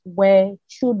unit where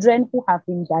children who have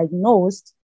been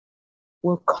diagnosed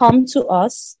will come to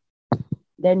us.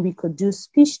 Then we could do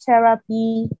speech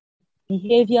therapy,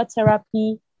 behavior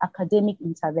therapy, academic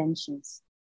interventions.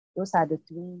 Those are the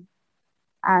three.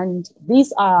 And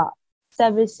these are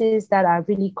services that are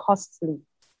really costly.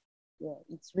 Yeah,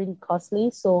 it's really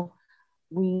costly. So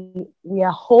we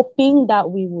are hoping that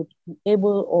we would be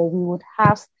able, or we would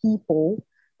have people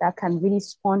that can really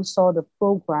sponsor the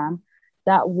program.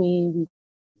 That way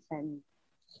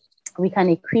we can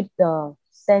equip the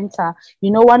center.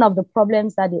 One of the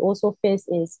problems that they also face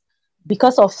is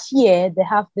because of fear, they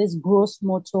have this gross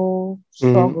motor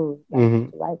struggle,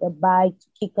 to ride a bike, to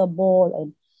kick a ball.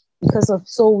 And we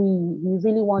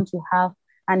really want to have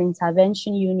an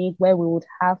intervention unit where we would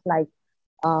have like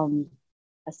a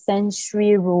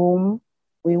sensory room.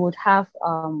 We would have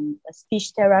a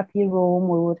speech therapy room.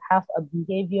 We would have a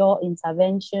behavior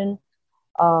intervention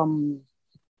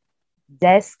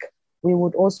desk. We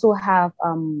would also have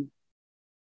an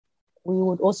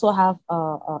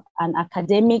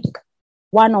academic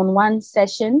one-on-one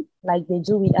session, like they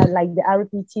do with like the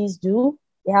RPTs do.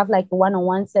 They have like a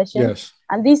one-on-one session. Yes.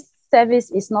 And this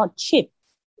service is not cheap.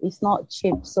 It's not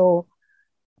cheap. So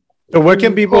where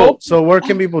can people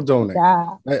donate?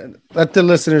 Yeah. Let the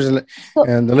listeners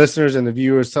and the listeners and the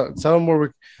viewers tell them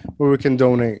where we can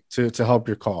donate to help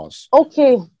your cause.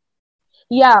 Okay.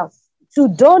 Yeah. To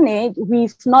donate,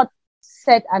 we've not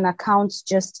set an account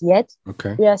just yet.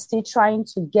 Okay. We are still trying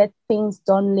to get things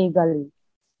done legally.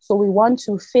 So we want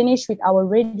to finish with our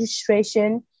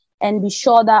registration and be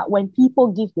sure that when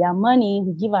people give their money,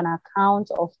 we give an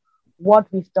account of what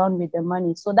we've done with the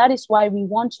money. So that is why we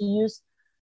want to use,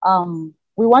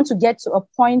 we want to get to a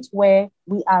point where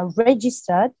we are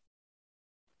registered,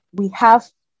 we have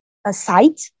a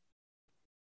site,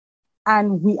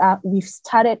 and we've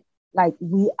started, like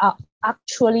we are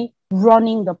actually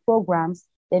running the programs.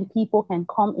 Then people can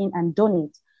come in and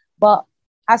donate. But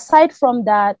aside from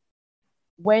that,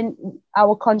 when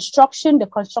the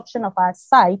construction of our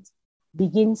site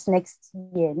begins next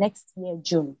year,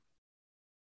 June.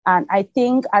 And I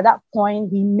think at that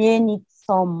point, we may need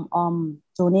some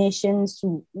donations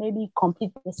to maybe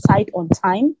complete the site on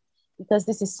time, because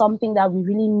this is something that we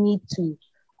really need to,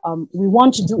 we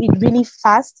want to do it really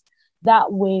fast.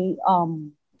 That way,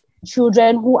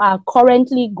 children who are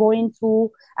currently going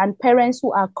through and parents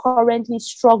who are currently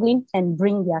struggling can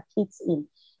bring their kids in.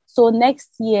 So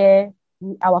next year,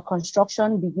 our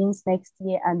construction begins next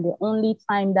year, and the only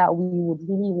time that we would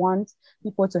really want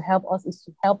people to help us is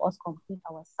to help us complete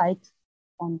our site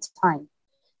on time.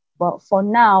 But for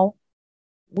now,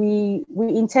 we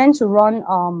intend to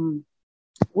run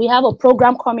we have a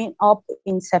program coming up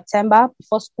in September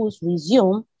before schools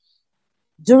resume.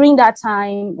 During that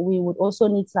time, we would also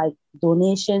need like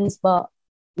donations, but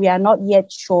we are not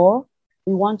yet sure.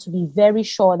 We want to be very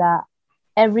sure that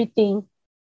everything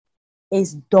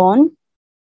is done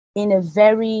in a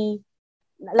very,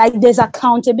 like there's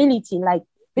accountability. Like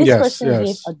this person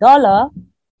gave $1.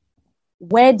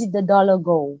 Where did the dollar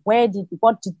go? What did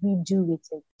we do with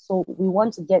it? So we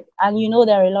want to get, and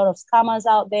there are a lot of scammers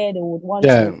out there. They would want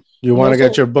to. You want to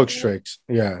get your book straight.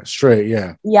 Straight.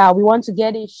 Yeah, we want to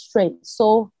get it straight.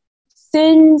 So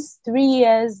since 3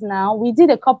 years now, we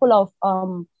did a couple of,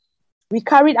 we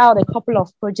carried out a couple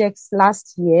of projects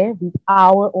last year with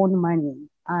our own money.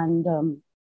 And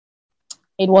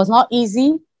it was not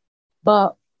easy,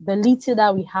 but the little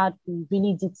that we had, we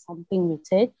really did something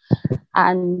with it.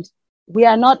 And we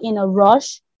are not in a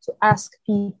rush to ask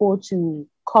people to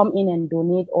come in and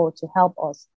donate or to help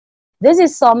us. This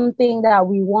is something that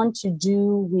we want to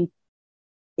do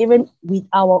even with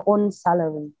our own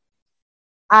salary.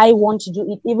 I want to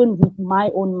do it even with my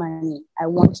own money. I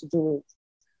want to do it.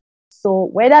 So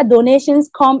whether donations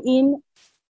come in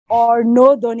or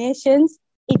no donations,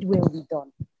 it will be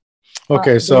done.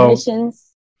 Okay, so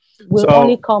donations will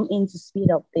only come in to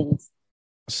speed up things.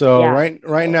 So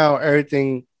right now,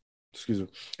 everything's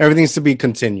to be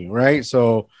continued, right?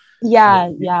 So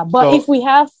but if we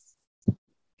have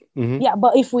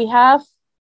but if we have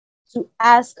to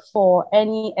ask for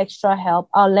any extra help,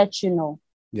 I'll let you know.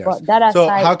 Yes. But that aside, so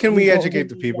how can we educate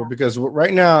the people? Because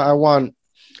right now I want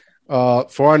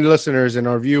for our listeners and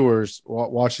our viewers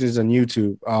watching this on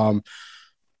YouTube,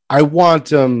 I want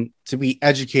them to be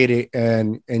educated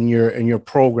in your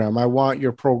program. I want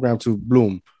your program to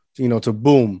bloom, to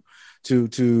boom,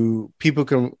 to people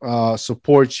can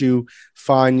support you,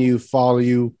 find you, follow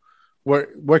you.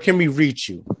 Where can we reach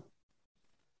you?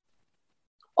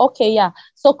 Okay, yeah.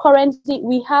 So currently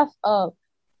we have a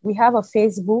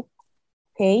Facebook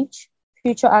page,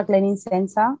 Future Ag Learning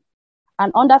Center,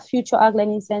 and under Future Ag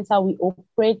Learning Center we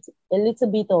operate a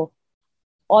little bit of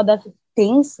other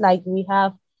things, like we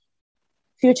have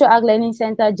Future Ag Learning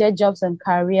Center, Jet Jobs and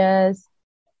Careers,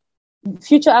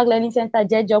 Future Ag Learning Center,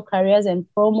 Jet Job Careers and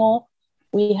Promo.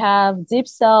 We have Deep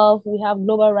Self, we have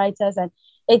Global Writers, and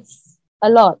it's a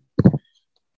lot.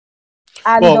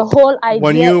 And the whole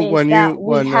idea when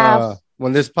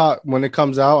it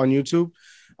comes out on YouTube,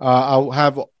 I'll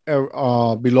have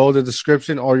below the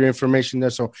description all your information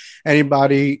there. So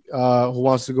anybody who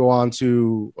wants to go on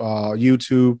to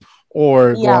YouTube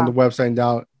or go on the website and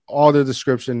down, all the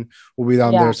description will be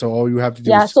down there. So all you have to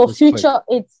do is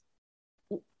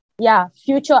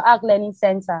Future Ag Learning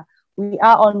Center. We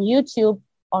are on YouTube,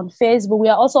 on Facebook. We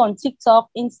are also on TikTok,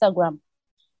 Instagram.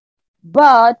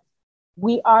 But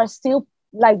we are still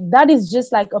that is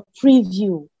just like a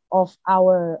preview of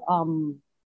our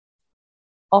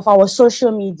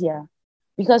social media,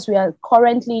 because we are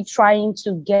currently trying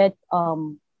to get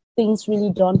things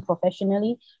really done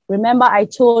professionally. Remember, I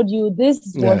told you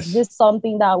this was just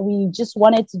something that we just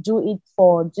wanted to do it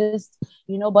for just,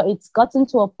 but it's gotten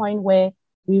to a point where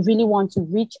we really want to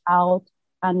reach out,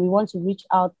 and we want to reach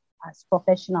out as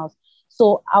professionals.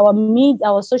 So our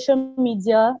social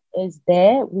media is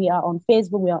there. We are on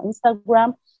Facebook, we are on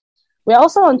Instagram. We are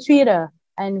also on Twitter,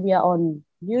 and we are on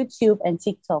YouTube and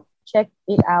TikTok. Check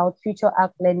it out, Future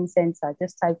Ag Learning Center.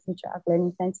 Just type Future Ag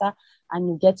Learning Center and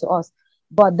you get to us.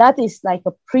 But that is like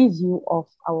a preview of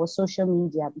our social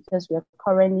media, because we are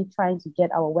currently trying to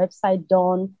get our website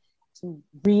done, to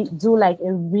do like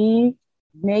a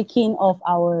remaking of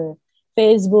our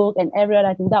Facebook and every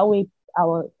other thing. That way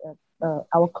our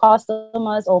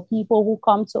customers or people who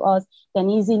come to us can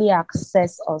easily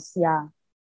access us. Yeah.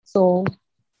 So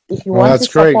if you want to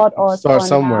support us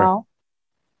now,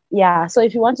 so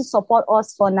if you want to support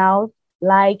us for now,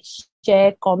 like,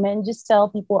 share, comment, just tell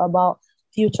people about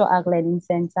Future Ag Learning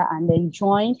Center and then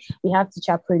join. We have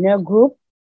Teacherpreneur Group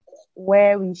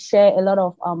where we share a lot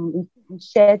of we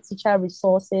share teacher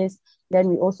resources. Then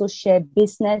we also share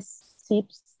business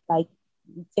tips, like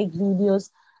we take videos,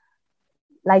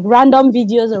 like random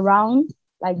videos around,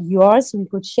 like yours. We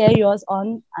could share yours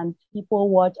on, and people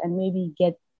watch and maybe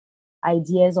get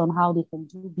ideas on how they can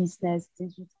do business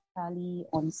digitally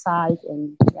on site.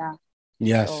 And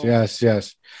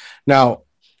Yes. Now,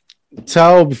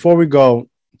 before we go,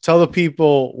 tell the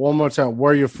people one more time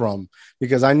where you're from,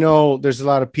 because I know there's a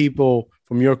lot of people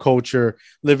from your culture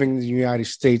living in the United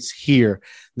States here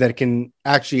that can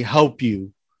actually help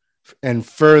you and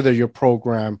further your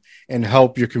program and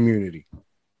help your community.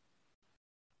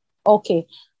 Okay.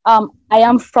 I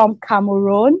am from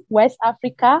Cameroon, West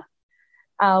Africa.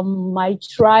 my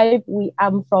tribe,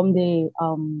 I'm from the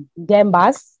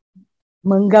Gembas,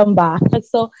 Mungamba.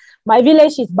 So my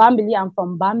village is Bambili. I'm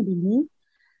from Bambili,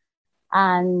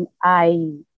 and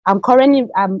I'm currently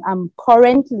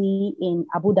in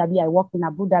Abu Dhabi. I work in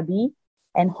Abu Dhabi,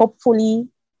 and hopefully,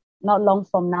 not long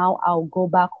from now, I'll go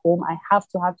back home. I have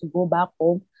to go back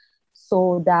home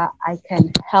so that I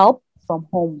can help from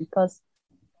home, because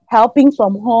helping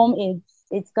from home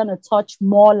it's gonna touch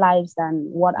more lives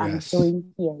than what I'm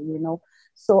doing here, you know.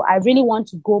 So I really want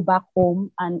to go back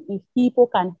home, and if people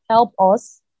can help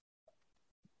us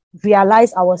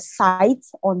realize our site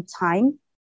on time,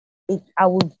 I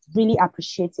would really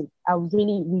appreciate it.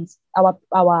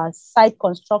 Our site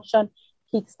construction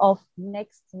kicks off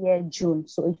next year, June.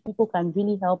 So if people can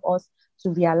really help us to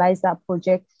realize that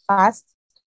project fast,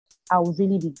 I would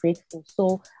really be grateful.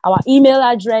 So our email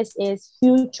address is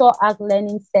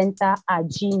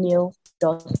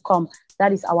futureartlearningcenter@gmail.com.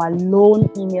 That is our lone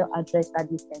email address that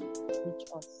you can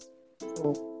reach us.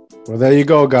 So, well, there you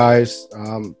go, guys.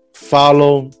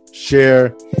 Follow,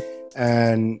 share,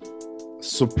 and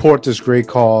support this great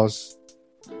cause.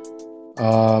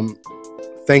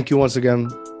 Thank you once again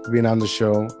for being on the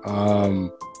show.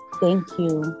 Thank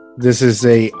you. This is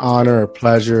a honor, a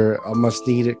pleasure, a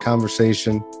much-needed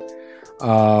conversation.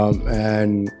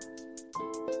 And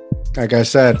like I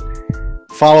said,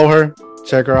 follow her,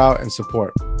 check her out, and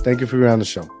support. Thank you for being on the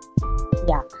show.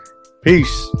 Yeah.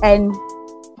 Peace. And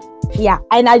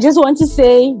I just want to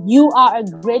say you are a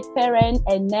great parent,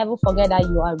 and never forget that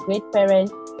you are a great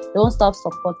parent. Don't stop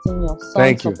supporting your son.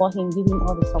 Thank you. Support him, give him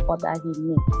all the support that he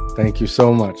needs. Thank you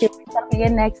so much. We'll talk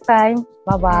again next time.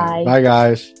 Bye-bye. Bye,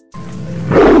 guys.